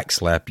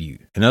backslap you.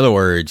 In other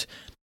words,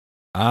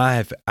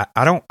 I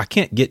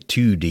can't get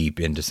too deep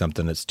into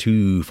something that's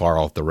too far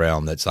off the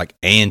realm that's like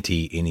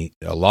a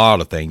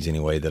lot of things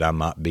anyway that I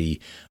might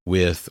be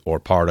with or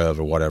part of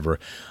or whatever.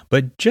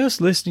 But just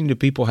listening to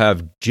people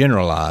have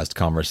generalized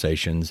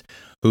conversations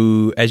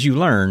who, as you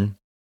learn,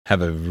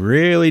 have a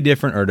really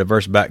different or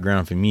diverse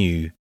background from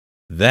you,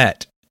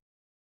 that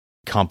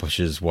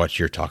accomplishes what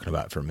you're talking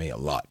about for me a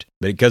lot.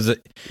 Because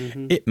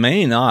it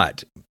may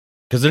not,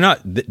 because they're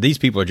not, these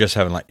people are just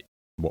having like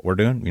what we're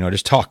doing,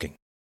 just talking.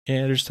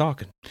 Yeah, they're just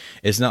talking.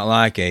 It's not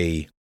like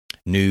a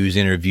news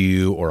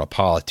interview or a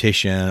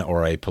politician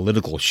or a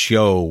political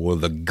show where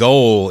the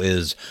goal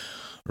is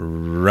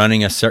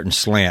running a certain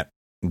slant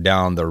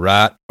down the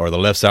right or the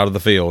left side of the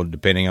field,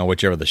 depending on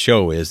whichever the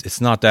show is. It's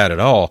not that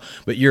at all.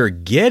 But you're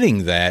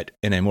getting that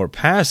in a more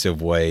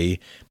passive way,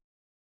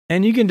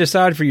 and you can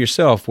decide for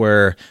yourself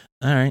where,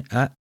 all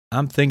right,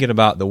 I'm thinking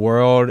about the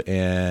world,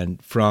 and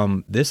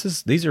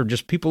these are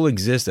just people who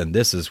exist, and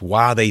this is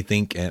why they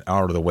think and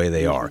are the way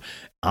they are.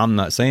 I'm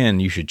not saying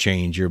you should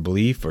change your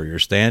belief or your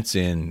stance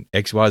in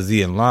X, Y,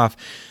 Z in life,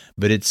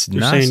 but it's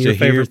nice to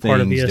hear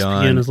things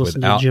done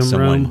without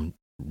someone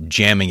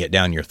jamming it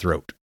down your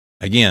throat.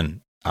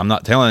 Again, I'm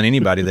not telling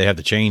anybody they have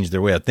to change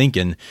their way of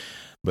thinking,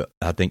 but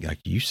I think, like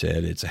you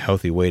said, it's a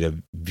healthy way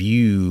to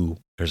view.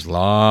 There's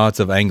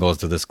lots of angles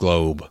to this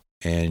globe,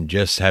 and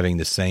just having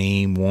the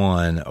same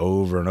one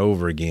over and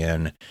over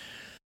again,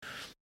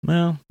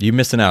 well, you're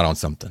missing out on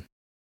something.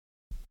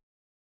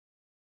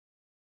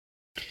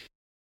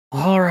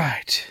 All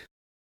right.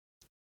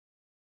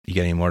 You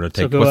got any more to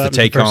take? What's the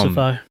take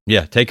home?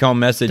 Yeah, take home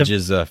message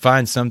is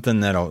find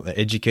something that'll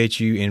educate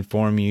you,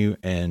 inform you,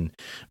 and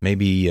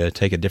maybe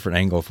take a different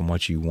angle from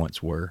what you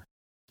once were.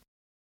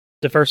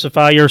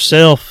 Diversify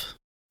yourself.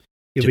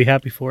 You'll be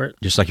happy for it.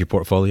 Just like your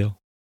portfolio.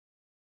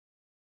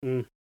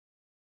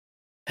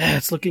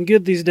 It's looking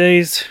good these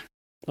days.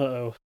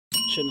 Uh-oh.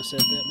 Shouldn't have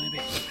said that, maybe.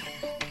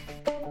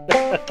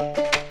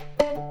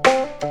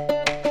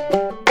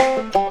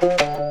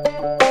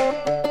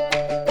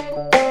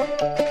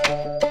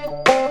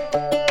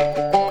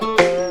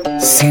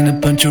 Seen a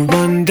bunch of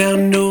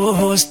run-down,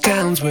 no-horse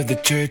towns where the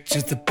church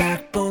is the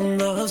backbone,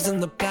 love's in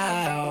the back.